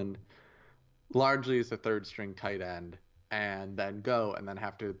Cleveland largely as a third string tight end and then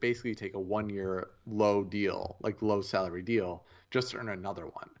have to basically take a 1 year low deal, like low salary deal, just to earn another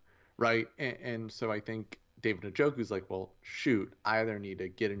one. Right. And so I think David Njoku's like, well, shoot, I either need to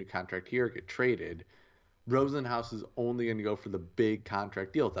get a new contract here or get traded. Rosenhaus is only going to go for the big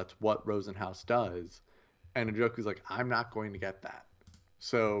contract deals. That's what Rosenhaus does. And Njoku's like, I'm not going to get that.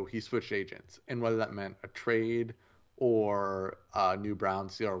 So he switched agents. And whether that meant a trade or a new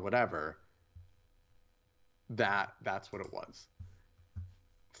Browns deal or whatever, that's what it was.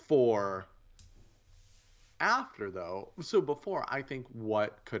 For after, though, so before, I think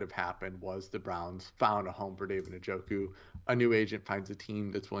what could have happened was the Browns found a home for David Njoku. A new agent finds a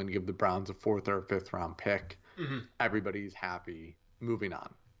team that's willing to give the Browns a 4th or 5th round pick. Everybody's happy. Moving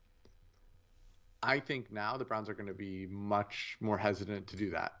on. I think now the Browns are going to be much more hesitant to do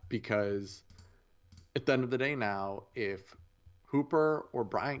that because at the end of the day now, if Hooper or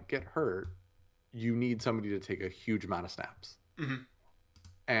Bryant get hurt, you need somebody to take a huge amount of snaps.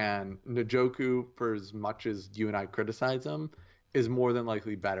 And Njoku, for as much as you and I criticize him, is more than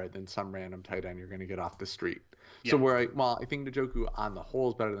likely better than some random tight end you're going to get off the street. Yeah. So I think Njoku on the whole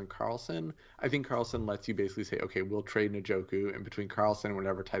is better than Carlson, I think Carlson lets you basically say, okay, we'll trade Njoku, and between Carlson and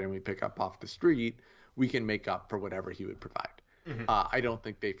whatever tight end we pick up off the street, we can make up for whatever he would provide. I don't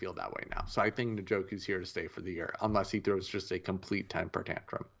think they feel that way now. So I think Njoku's here to stay for the year, unless he throws just a complete temper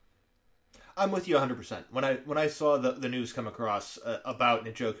tantrum. I'm with you 100%. When I saw the news come across about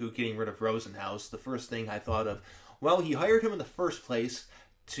Njoku getting rid of Rosenhaus, the first thing I thought of, well, he hired him in the first place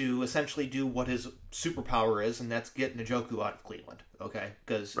to essentially do what his superpower is, and that's get Njoku out of Cleveland. Okay,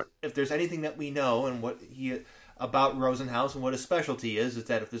 because if there's anything that we know and about Rosenhaus and what his specialty is, it's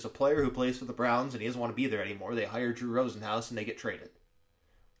that if there's a player who plays for the Browns and he doesn't want to be there anymore, they hire Drew Rosenhaus and they get traded.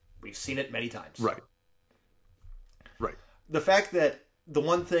 We've seen it many times. Right. The fact that the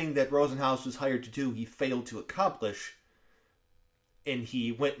one thing that Rosenhaus was hired to do, he failed to accomplish, and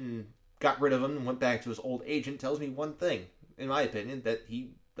he went and got rid of him and went back to his old agent, tells me one thing, in my opinion, that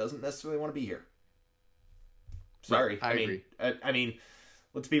he doesn't necessarily want to be here. Sorry. I agree. I mean,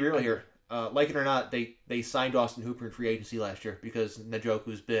 let's be real here. Like it or not, they signed Austin Hooper in free agency last year because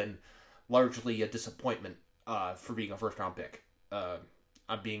Njoku's been largely a disappointment for being a first-round pick.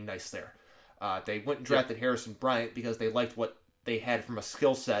 I'm being nice there. They went and drafted Harrison Bryant because they liked what they had from a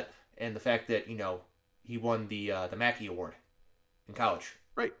skill set and the fact that, he won the Mackey Award in college.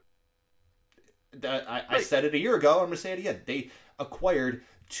 Right. I said it a year ago. I'm going to say it again. They acquired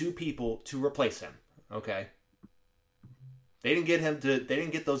 2 people to replace him. Okay. They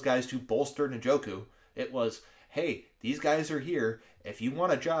didn't get those guys to bolster Njoku. It was, hey, these guys are here. If you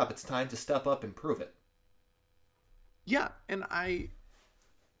want a job, it's time to step up and prove it. Yeah, and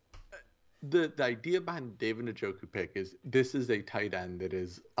the idea behind the David Njoku pick is this is a tight end that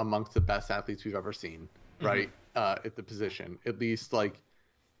is amongst the best athletes we've ever seen, right? at the position, at least like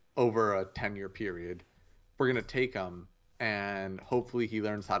over a 10-year period. We're going to take him, and hopefully he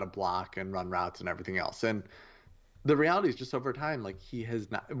learns how to block and run routes and everything else. And the reality is just over time, like he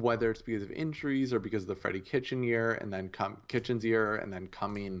has not, whether it's because of injuries or because of the Freddie Kitchen year and then Kitchen's year and then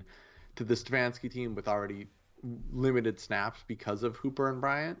coming to the Stefanski team with already limited snaps because of Hooper and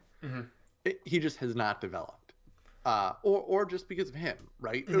Bryant, he just has not developed. Or just because of him,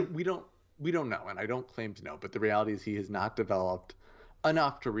 right? We don't know, and I don't claim to know, but the reality is he has not developed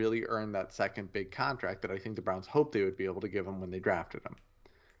enough to really earn that second big contract that I think the Browns hoped they would be able to give him when they drafted him.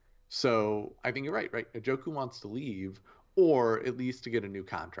 So I think you're right? Njoku wants to leave, or at least to get a new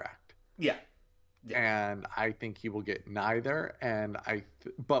contract. Yeah. And I think he will get neither. And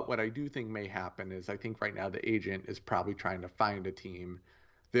but what I do think may happen is I think right now the agent is probably trying to find a team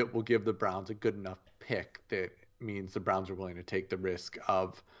that will give the Browns a good enough pick that means the Browns are willing to take the risk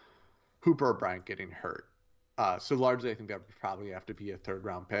of Hooper or Bryant getting hurt. So largely, I think that would probably have to be a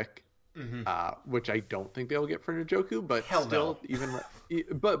third-round pick, which I don't think they'll get for Njoku. But hell still, no.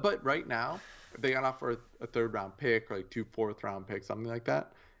 but right now, if they got off for a third-round pick or like 2 fourth-round picks, something like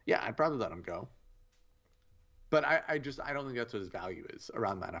that, yeah, I'd probably let him go. But I don't think that's what his value is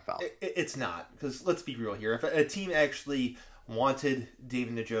around the NFL. It's not, because let's be real here. If a team actually wanted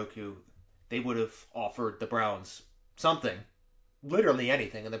David Njoku, they would have offered the Browns something, literally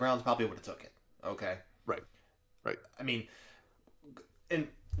anything, and the Browns probably would have took it. Okay. Right. I mean, and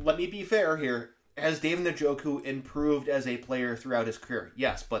let me be fair here. Has David Njoku improved as a player throughout his career?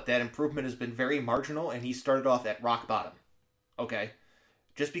 Yes, but that improvement has been very marginal, and he started off at rock bottom. Okay?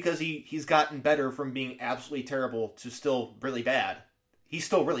 Just because he's gotten better from being absolutely terrible to still really bad, he's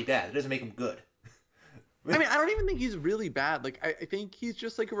still really bad. It doesn't make him good. I mean, I don't even think he's really bad. Like, I think he's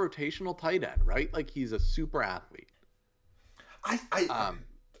just like a rotational tight end, right? Like, he's a super athlete. I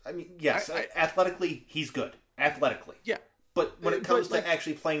mean, yes, athletically, he's good. Athletically. Yeah. But when it comes to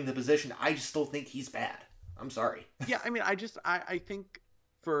actually playing the position, I just still think he's bad. I'm sorry. Yeah, I mean, I think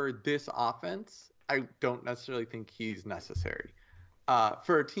for this offense, I don't necessarily think he's necessary.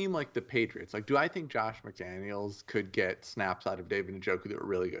 For a team like the Patriots, like, do I think Josh McDaniels could get snaps out of David Njoku that were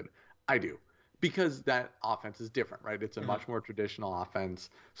really good? I do. Because that offense is different, right? It's a much more traditional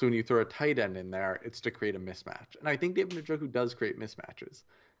offense. So when you throw a tight end in there, it's to create a mismatch. And I think David Njoku does create mismatches.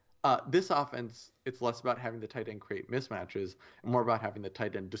 This offense, it's less about having the tight end create mismatches and more about having the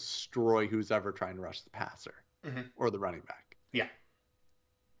tight end destroy who's ever trying to rush the passer or the running back. Yeah.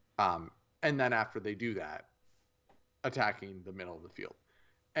 And then after they do that, attacking the middle of the field.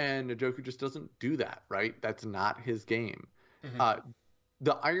 And Njoku just doesn't do that, right? That's not his game.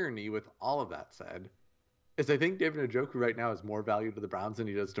 The irony with all of that said is I think David Njoku right now has more value to the Browns than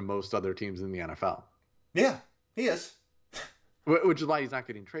he does to most other teams in the NFL. Yeah, he is. Which is why he's not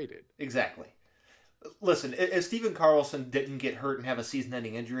getting traded. Exactly. Listen, if Stephen Carlson didn't get hurt and have a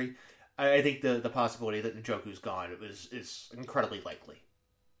season-ending injury, I think the possibility that Njoku's gone is incredibly likely.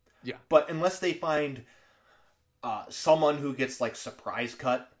 Yeah. But unless they find someone who gets like surprise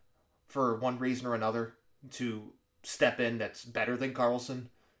cut for one reason or another to step in that's better than Carlson,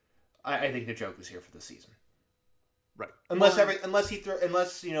 I think Njoku's here for the season. Right. Unless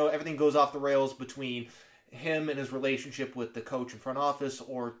everything goes off the rails between him and his relationship with the coach and front office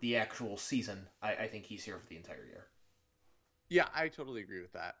or the actual season, I think he's here for the entire year. Yeah, I totally agree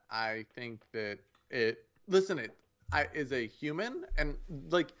with that. I think that I is a human, and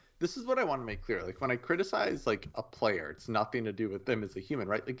like this is what I want to make clear. Like when I criticize like a player, it's nothing to do with them as a human,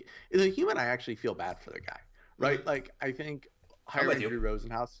 right? Like as a human, I actually feel bad for the guy, right? Like I think hiring Drew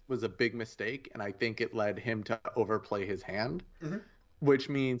Rosenhaus was a big mistake, and I think it led him to overplay his hand. Which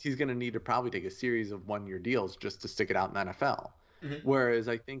means he's going to need to probably take a series of one-year deals just to stick it out in the NFL. Whereas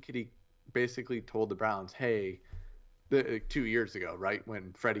I think he basically told the Browns, hey, 2 years ago, right,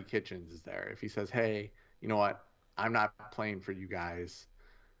 when Freddie Kitchens is there, if he says, hey, you know what, I'm not playing for you guys.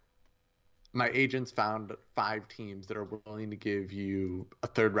 My agents found 5 teams that are willing to give you a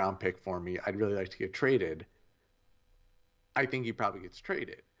third-round pick for me. I'd really like to get traded. I think he probably gets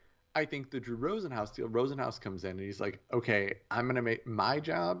traded. I think the Drew Rosenhaus deal, Rosenhaus comes in and he's like, okay, I'm going to make my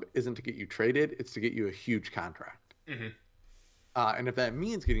job isn't to get you traded. It's to get you a huge contract. And if that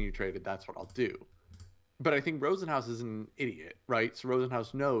means getting you traded, that's what I'll do. But I think Rosenhaus is an idiot, right? So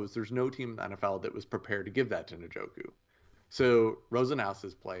Rosenhaus knows there's no team in the NFL that was prepared to give that to Njoku. So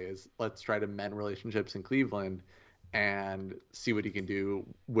Rosenhaus's play is let's try to mend relationships in Cleveland and see what he can do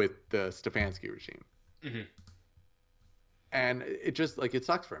with the Stefanski regime. And it just, like, it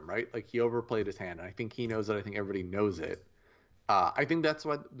sucks for him, right? Like, he overplayed his hand. And I think he knows it. I think everybody knows it. I think that's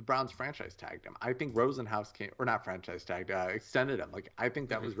why the Browns franchise tagged him. I think Rosenhaus extended him. Like, I think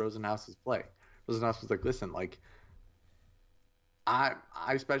that was Rosenhaus's play. Rosenhaus was like, listen, like,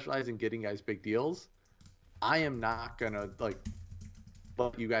 I specialize in getting guys big deals. I am not gonna like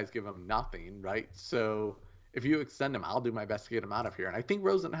let you guys give him nothing, right? So if you extend him, I'll do my best to get him out of here. And I think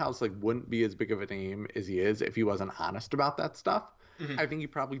Rosenhaus like wouldn't be as big of a name as he is if he wasn't honest about that stuff. Mm-hmm. I think he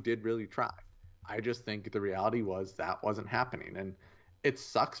probably did really try. I just think the reality was that wasn't happening, and it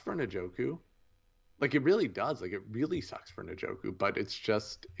sucks for Njoku. Like it really does. Like it really sucks for Njoku, but it's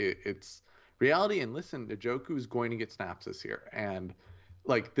just it's reality. And listen, Njoku is going to get snaps this year, and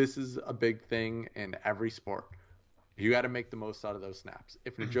like this is a big thing in every sport. You got to make the most out of those snaps.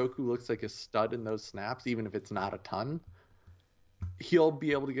 If Njoku looks like a stud in those snaps, even if it's not a ton, he'll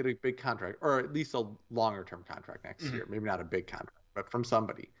be able to get a big contract, or at least a longer term contract next year. Maybe not a big contract, but from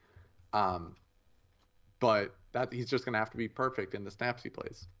somebody. But that he's just going to have to be perfect in the snaps he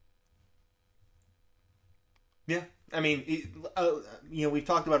plays. Yeah, I mean, we've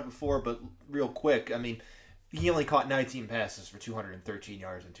talked about it before, but real quick, I mean, he only caught 19 passes for 213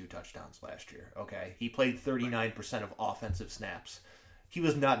 yards and 2 touchdowns last year. Okay, he played 39% of offensive snaps. He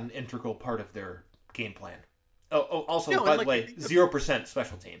was not an integral part of their game plan. Also, by the way, 0%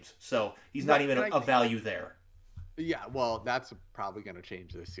 special teams, so he's not even a value there. Yeah, well, that's probably going to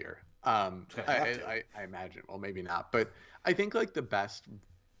change this year. I imagine. Well, maybe not, but I think like the best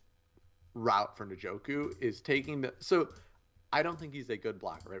route for Njoku is taking the. So I don't think he's a good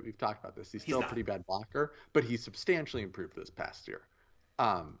blocker, right? We've talked about this. He's still a pretty bad blocker, but he's substantially improved this past year.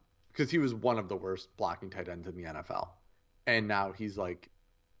 Because he was one of the worst blocking tight ends in the NFL, and now he's like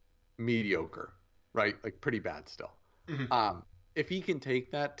mediocre, right? Like pretty bad still. Mm-hmm. If he can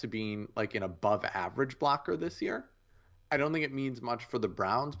take that to being like an above average blocker this year, I don't think it means much for the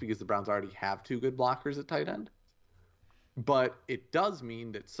Browns because the Browns already have 2 good blockers at tight end. But it does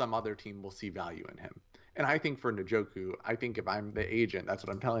mean that some other team will see value in him. And I think for Njoku, I think if I'm the agent, that's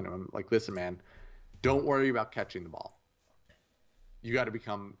what I'm telling him. I'm like, listen, man, don't worry about catching the ball. You got to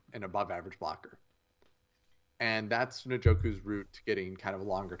become an above average blocker. And that's Njoku's route to getting kind of a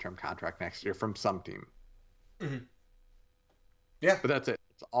longer term contract next year from some team. Mm-hmm. Yeah. But that's it.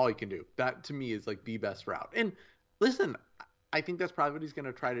 That's all he can do. That to me is like the best route. And listen, I think that's probably what he's going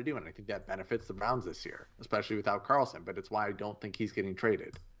to try to do. And I think that benefits the Browns this year, especially without Carlson. But it's why I don't think he's getting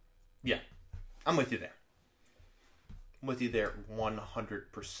traded. Yeah. I'm with you there.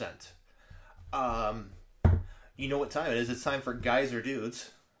 100%. You know what time it is? It's time for Guys or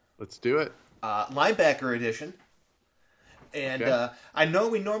Dudes. Let's do it. Linebacker edition. And okay. I know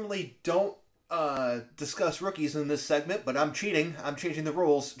we normally don't discuss rookies in this segment, but I'm cheating. I'm changing the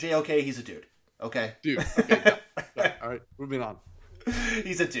rules. JOK, he's a dude. Okay? Dude. Okay, yeah. All right, moving on.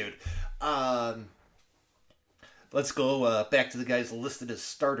 He's a dude. Let's go back to the guys listed as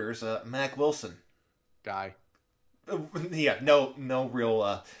starters. Mack Wilson. Guy. Yeah, no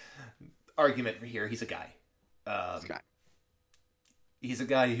real argument for here. He's a guy. He's a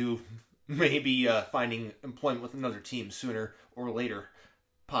guy who may be finding employment with another team sooner or later.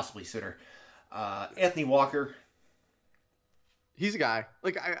 Possibly sooner. Anthony Walker. He's a guy.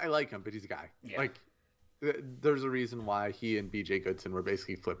 Like, I like him, but he's a guy. Yeah. Like, there's a reason why he and B.J. Goodson were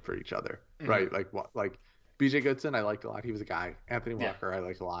basically flipped for each other, mm-hmm. right? Like, what? Like, B.J. Goodson, I liked a lot. He was a guy. Anthony Walker, I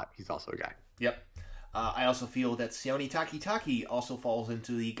liked a lot. He's also a guy. Yep. I also feel that Sione Takitaki also falls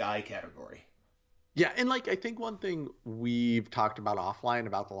into the guy category. Yeah, and like I think one thing we've talked about offline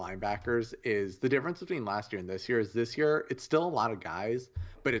about the linebackers is the difference between last year and this year is this year it's still a lot of guys,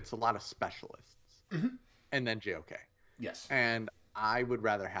 but it's a lot of specialists. Mm-hmm. And then JOK. Yes. And I would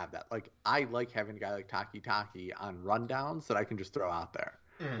rather have that. Like I like having a guy like Takitaki on rundowns that I can just throw out there.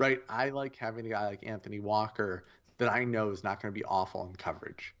 Mm-hmm. Right? I like having a guy like Anthony Walker that I know is not going to be awful in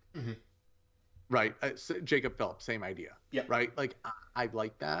coverage. Mm-hmm. Right? So Jacob Phillips, same idea. Yeah. Right? Like I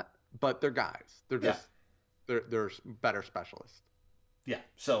like that. But they're guys. They're just they're better specialists. Yeah.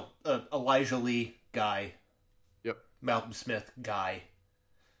 So Elijah Lee, guy. Yep. Malcolm Smith, guy.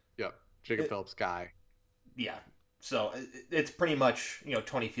 Yep. Jacob Phillips, guy. Yeah. So it's pretty much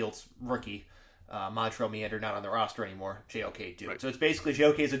Tony Fields, rookie. Montrell Meander not on the roster anymore. JOK dude. Right. So it's basically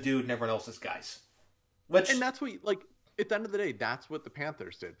JOK's a dude and everyone else is guys. And that's what like at the end of the day, that's what the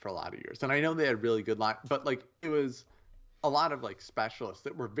Panthers did for a lot of years. And I know they had really good line, but like it was a lot of like specialists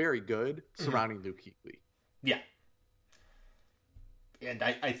that were very good surrounding mm-hmm. Luke Kuechly. Yeah. And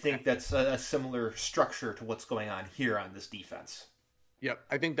I think that's a similar structure to what's going on here on this defense. Yep.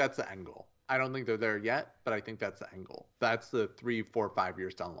 I think that's the end goal. I don't think they're there yet, but I think that's the end goal. That's the 3, 4, 5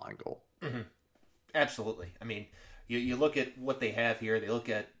 years down the line goal. Mm-hmm. Absolutely. I mean, you look at what they have here. They look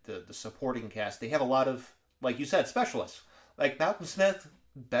at the supporting cast. They have a lot of, like you said, specialists. Like Malcolm Smith,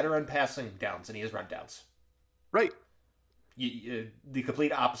 better on passing downs than he is run downs. Right. The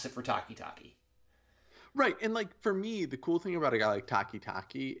complete opposite for Takitaki. Right. And like for me, the cool thing about a guy like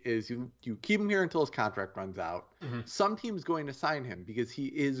Taki is you keep him here until his contract runs out. Mm-hmm. Some team's going to sign him because he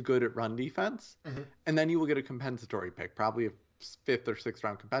is good at run defense. Mm-hmm. And then you will get a compensatory pick, probably a fifth or sixth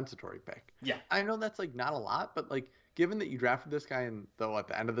round compensatory pick. Yeah. I know that's like not a lot, but like given that you drafted this guy in at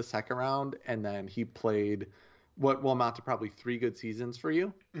the end of the second round and then he played what will amount to probably 3 good seasons for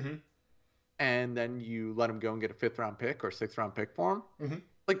you. Mm-hmm. And then you let him go and get a 5th round pick or 6th round pick for him. Mm-hmm.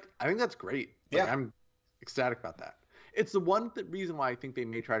 Like, I think that's great. Like, Yeah. I'm ecstatic about that. It's the one reason why I think they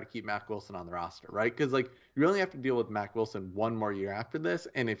may try to keep Mack Wilson on the roster, right? Because, like, you really have to deal with Mack Wilson one more year after this.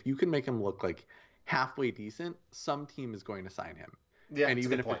 And if you can make him look, like, halfway decent, some team is going to sign him. Yeah, and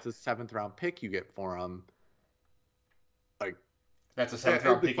even if it's a 7th round pick you get for him, like... That's a 7th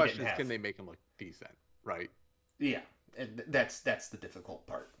round pick. The question is, can they make him look decent, right? Yeah, and that's the difficult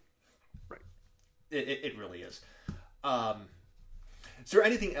part. Right. It really is. Is there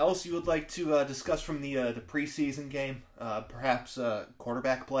anything else you would like to discuss from the preseason game? Perhaps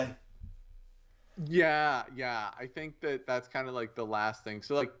quarterback play? Yeah. I think that's kind of like the last thing.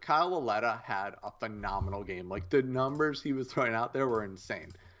 So like Kyle Lauletta had a phenomenal game. Like the numbers he was throwing out there were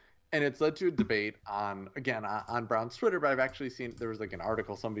insane. And it's led to a debate on Brown's Twitter, but I've actually seen there was like an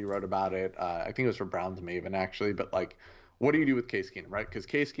article somebody wrote about it. I think it was for Brown's Maven actually, but like what do you do with Case Keenum, right? Because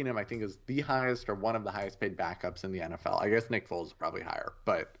Case Keenum, I think, is the highest or one of the highest paid backups in the NFL. I guess Nick Foles is probably higher,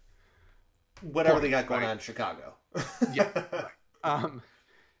 but whatever they got going on in Chicago. Yeah, right.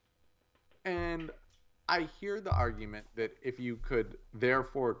 And I hear the argument that if you could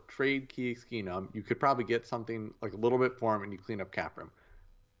therefore trade Case Keenum, you could probably get something like a little bit for him and you clean up cap room.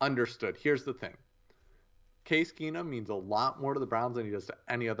 Understood. Here's the thing. Case Keenum means a lot more to the Browns than he does to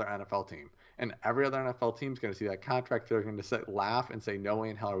any other NFL team. And every other NFL team is going to see that contract. They're going to laugh and say, no way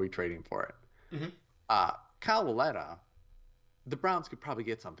in hell are we trading for it. Mm-hmm. Kyle Lauletta, the Browns could probably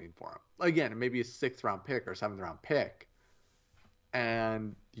get something for him. Again, maybe a 6th round pick or 7th round pick.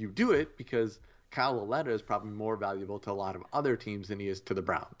 And you do it because Kyle Lauletta is probably more valuable to a lot of other teams than he is to the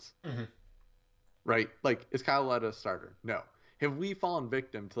Browns. Mm-hmm. Right? Like, is Kyle Lauletta a starter? No. Have we fallen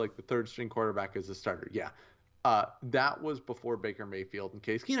victim to like the 3rd string quarterback as a starter? Yeah. That was before Baker Mayfield and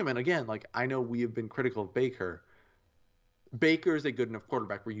Case Keenum. And again, like I know we have been critical of Baker. Baker is a good enough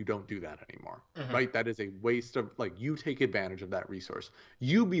quarterback where you don't do that anymore, right? That is a waste of like you take advantage of that resource.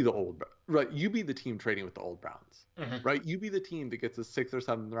 You be you be the team trading with the old Browns, right? You be the team that gets a 6th or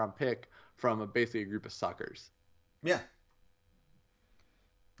 7th round pick from basically a group of suckers. Yeah,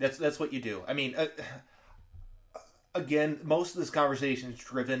 that's what you do. I mean, again, most of this conversation is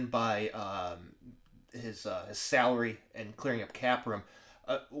driven by his salary and clearing up cap room.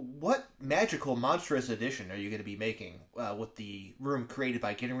 What magical, monstrous addition are you going to be making with the room created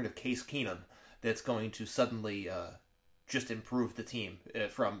by getting rid of Case Keenum that's going to suddenly just improve the team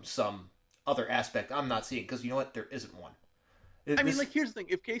from some other aspect I'm not seeing? Because you know what? There isn't one. I mean, like, here's the thing.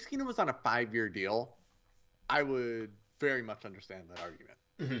 If Case Keenum was on a 5-year deal, I would very much understand that argument.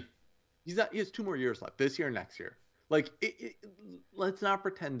 Mm-hmm. He has 2 more years left, this year and next year. Like, let's not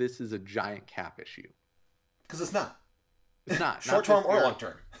pretend this is a giant cap issue. Because it's not. It's not. Short term or long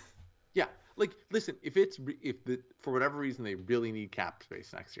term. Yeah. Like, listen, for whatever reason they really need cap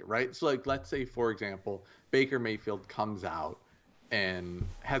space next year, right? So, like, let's say, for example, Baker Mayfield comes out and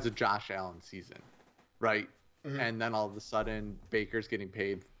has a Josh Allen season, right? Mm-hmm. And then all of a sudden Baker's getting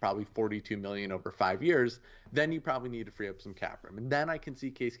paid probably $42 million over 5 years. Then you probably need to free up some cap room. And then I can see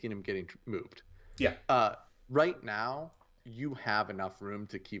Case Keenum getting moved. Yeah. Right now, you have enough room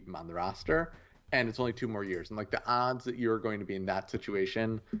to keep him on the roster, and it's only 2 more years. And like the odds that you're going to be in that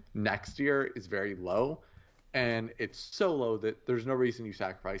situation next year is very low, and it's so low that there's no reason you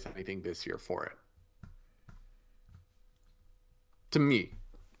sacrifice anything this year for it. To me.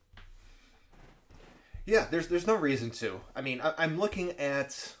 Yeah, there's no reason to. I mean, I'm looking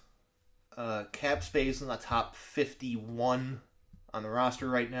at cap space in the top 51 on the roster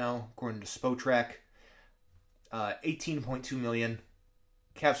right now, according to Spotrac. 18.2 million.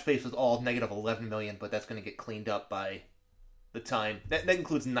 Cap space was all negative 11 million, but that's going to get cleaned up by the time. That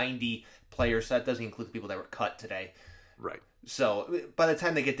includes 90 players. So that doesn't include the people that were cut today. Right. So by the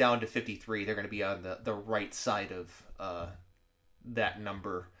time they get down to 53, they're going to be on the right side of that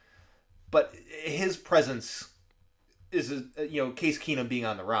number. But his presence is, Case Keenum being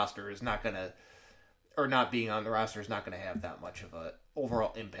on the roster is not going to, or not being on the roster is not going to have that much of a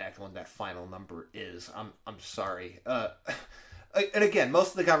overall impact on what that final number is. I'm sorry. And again,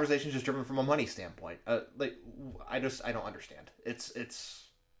 most of the conversation is just driven from a money standpoint. I don't understand. It's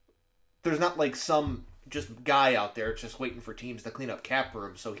there's not like some just guy out there just waiting for teams to clean up cap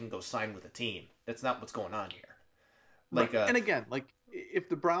room so he can go sign with a team. That's not what's going on here. Like, and again, like if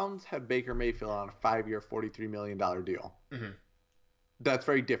the Browns had Baker Mayfield on a 5-year, $43 million deal, that's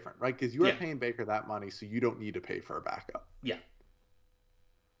very different, right? Because you are paying Baker that money, so you don't need to pay for a backup. Yeah.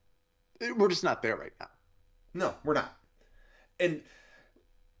 We're just not there right now. No, we're not. And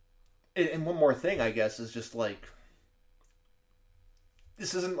one more thing, I guess, is just like,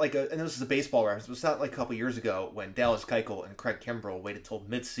 this isn't like and this is a baseball reference, but it's not like a couple years ago when Dallas Keuchel and Craig Kimbrell waited till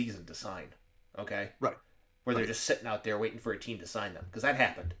mid-season to sign, okay? Right. Where they're just sitting out there waiting for a team to sign them, because that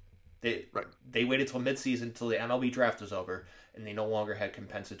happened. They waited till mid-season, till the MLB draft was over, and they no longer had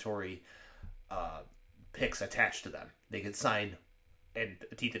compensatory picks attached to them. They could sign, and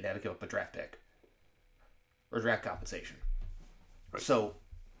a team didn't have to give up a draft pick or draft compensation. Right. So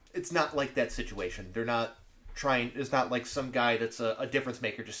it's not like that situation. They're not trying. It's not like some guy that's a difference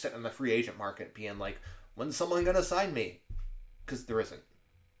maker just sitting on the free agent market being like, when's someone going to sign me? Because there isn't.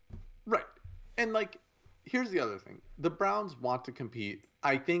 Right. And like, here's the other thing. The Browns want to compete.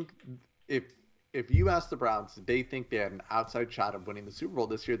 I think if you ask the Browns, did they think they had an outside shot of winning the Super Bowl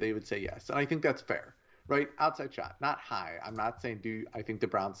this year, they would say yes. And I think that's fair, right? Outside shot, not high. I'm not saying I think the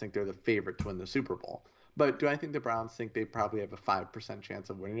Browns think they're the favorite to win the Super Bowl. But do I think the Browns think they probably have a 5% chance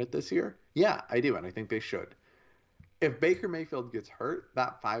of winning it this year? Yeah, I do, and I think they should. If Baker Mayfield gets hurt,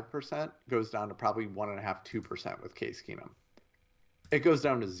 that 5% goes down to probably 1.5%, 2% with Case Keenum. It goes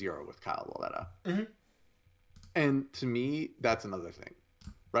down to 0 with Kyle Lauletta. Mm-hmm. And to me, that's another thing,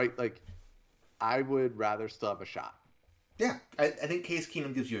 right? Like, I would rather still have a shot. Yeah, I think Case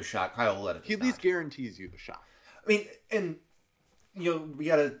Keenum gives you a shot. Kyle Lauletta does He at least guarantees you the shot. I mean, and we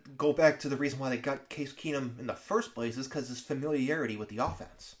got to go back to the reason why they got Case Keenum in the first place is because his familiarity with the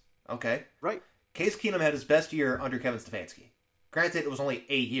offense. Okay? Right. Case Keenum had his best year under Kevin Stefanski. Granted, it was only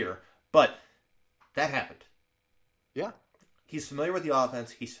a year, but that happened. Yeah. He's familiar with the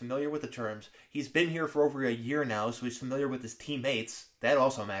offense. He's familiar with the terms. He's been here for over a year now, so he's familiar with his teammates. That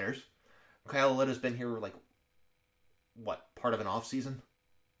also matters. Kyle Lauletta's been here, like, part of an offseason?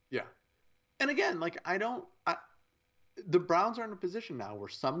 Yeah. And again, like, the Browns are in a position now where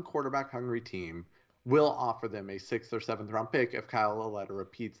some quarterback-hungry team will offer them a 6th or 7th round pick if Kyle Lauletta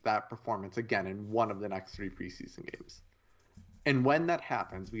repeats that performance again in one of the next 3 preseason games. And when that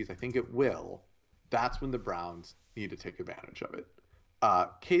happens, because I think it will, that's when the Browns need to take advantage of it.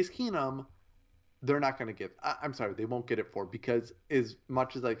 Case Keenum, they're not going to get... I'm sorry, they won't get it for, because as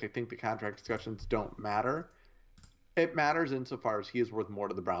much as I think the contract discussions don't matter, it matters insofar as he is worth more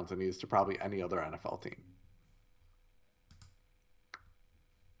to the Browns than he is to probably any other NFL team.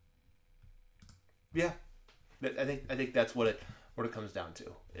 Yeah, I think that's what it comes down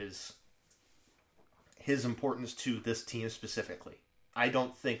to, is his importance to this team specifically. I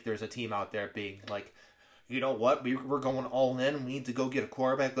don't think there's a team out there being like, you know what, we're going all in. We need to go get a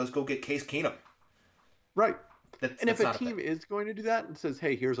quarterback. Let's go get Case Keenum. Right. And if a team is going to do that and says,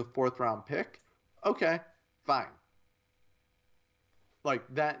 hey, here's a 4th round pick, okay, fine. Like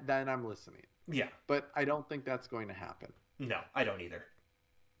that, then I'm listening. Yeah. But I don't think that's going to happen. No, I don't either.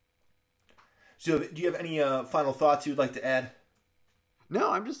 So, do you have any final thoughts you'd like to add?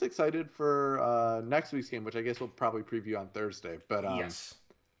 No, I'm just excited for next week's game, which I guess we'll probably preview on Thursday. But yes,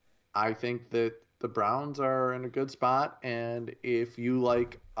 I think that the Browns are in a good spot, and if you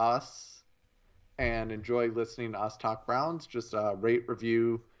like us and enjoy listening to us talk Browns, just rate,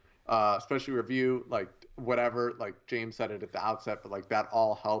 review, especially review, like whatever. Like James said it at the outset, but like that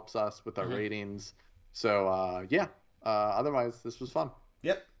all helps us with our ratings. So otherwise, this was fun.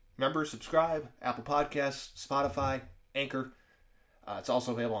 Yep. Remember, subscribe, Apple Podcasts, Spotify, Anchor. It's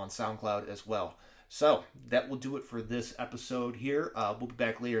also available on SoundCloud as well. So, that will do it for this episode here. We'll be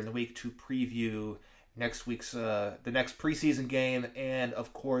back later in the week to preview next week's, the next preseason game. And,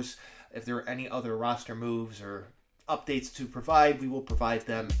 of course, if there are any other roster moves or updates to provide, we will provide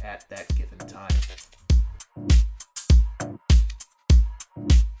them at that given time.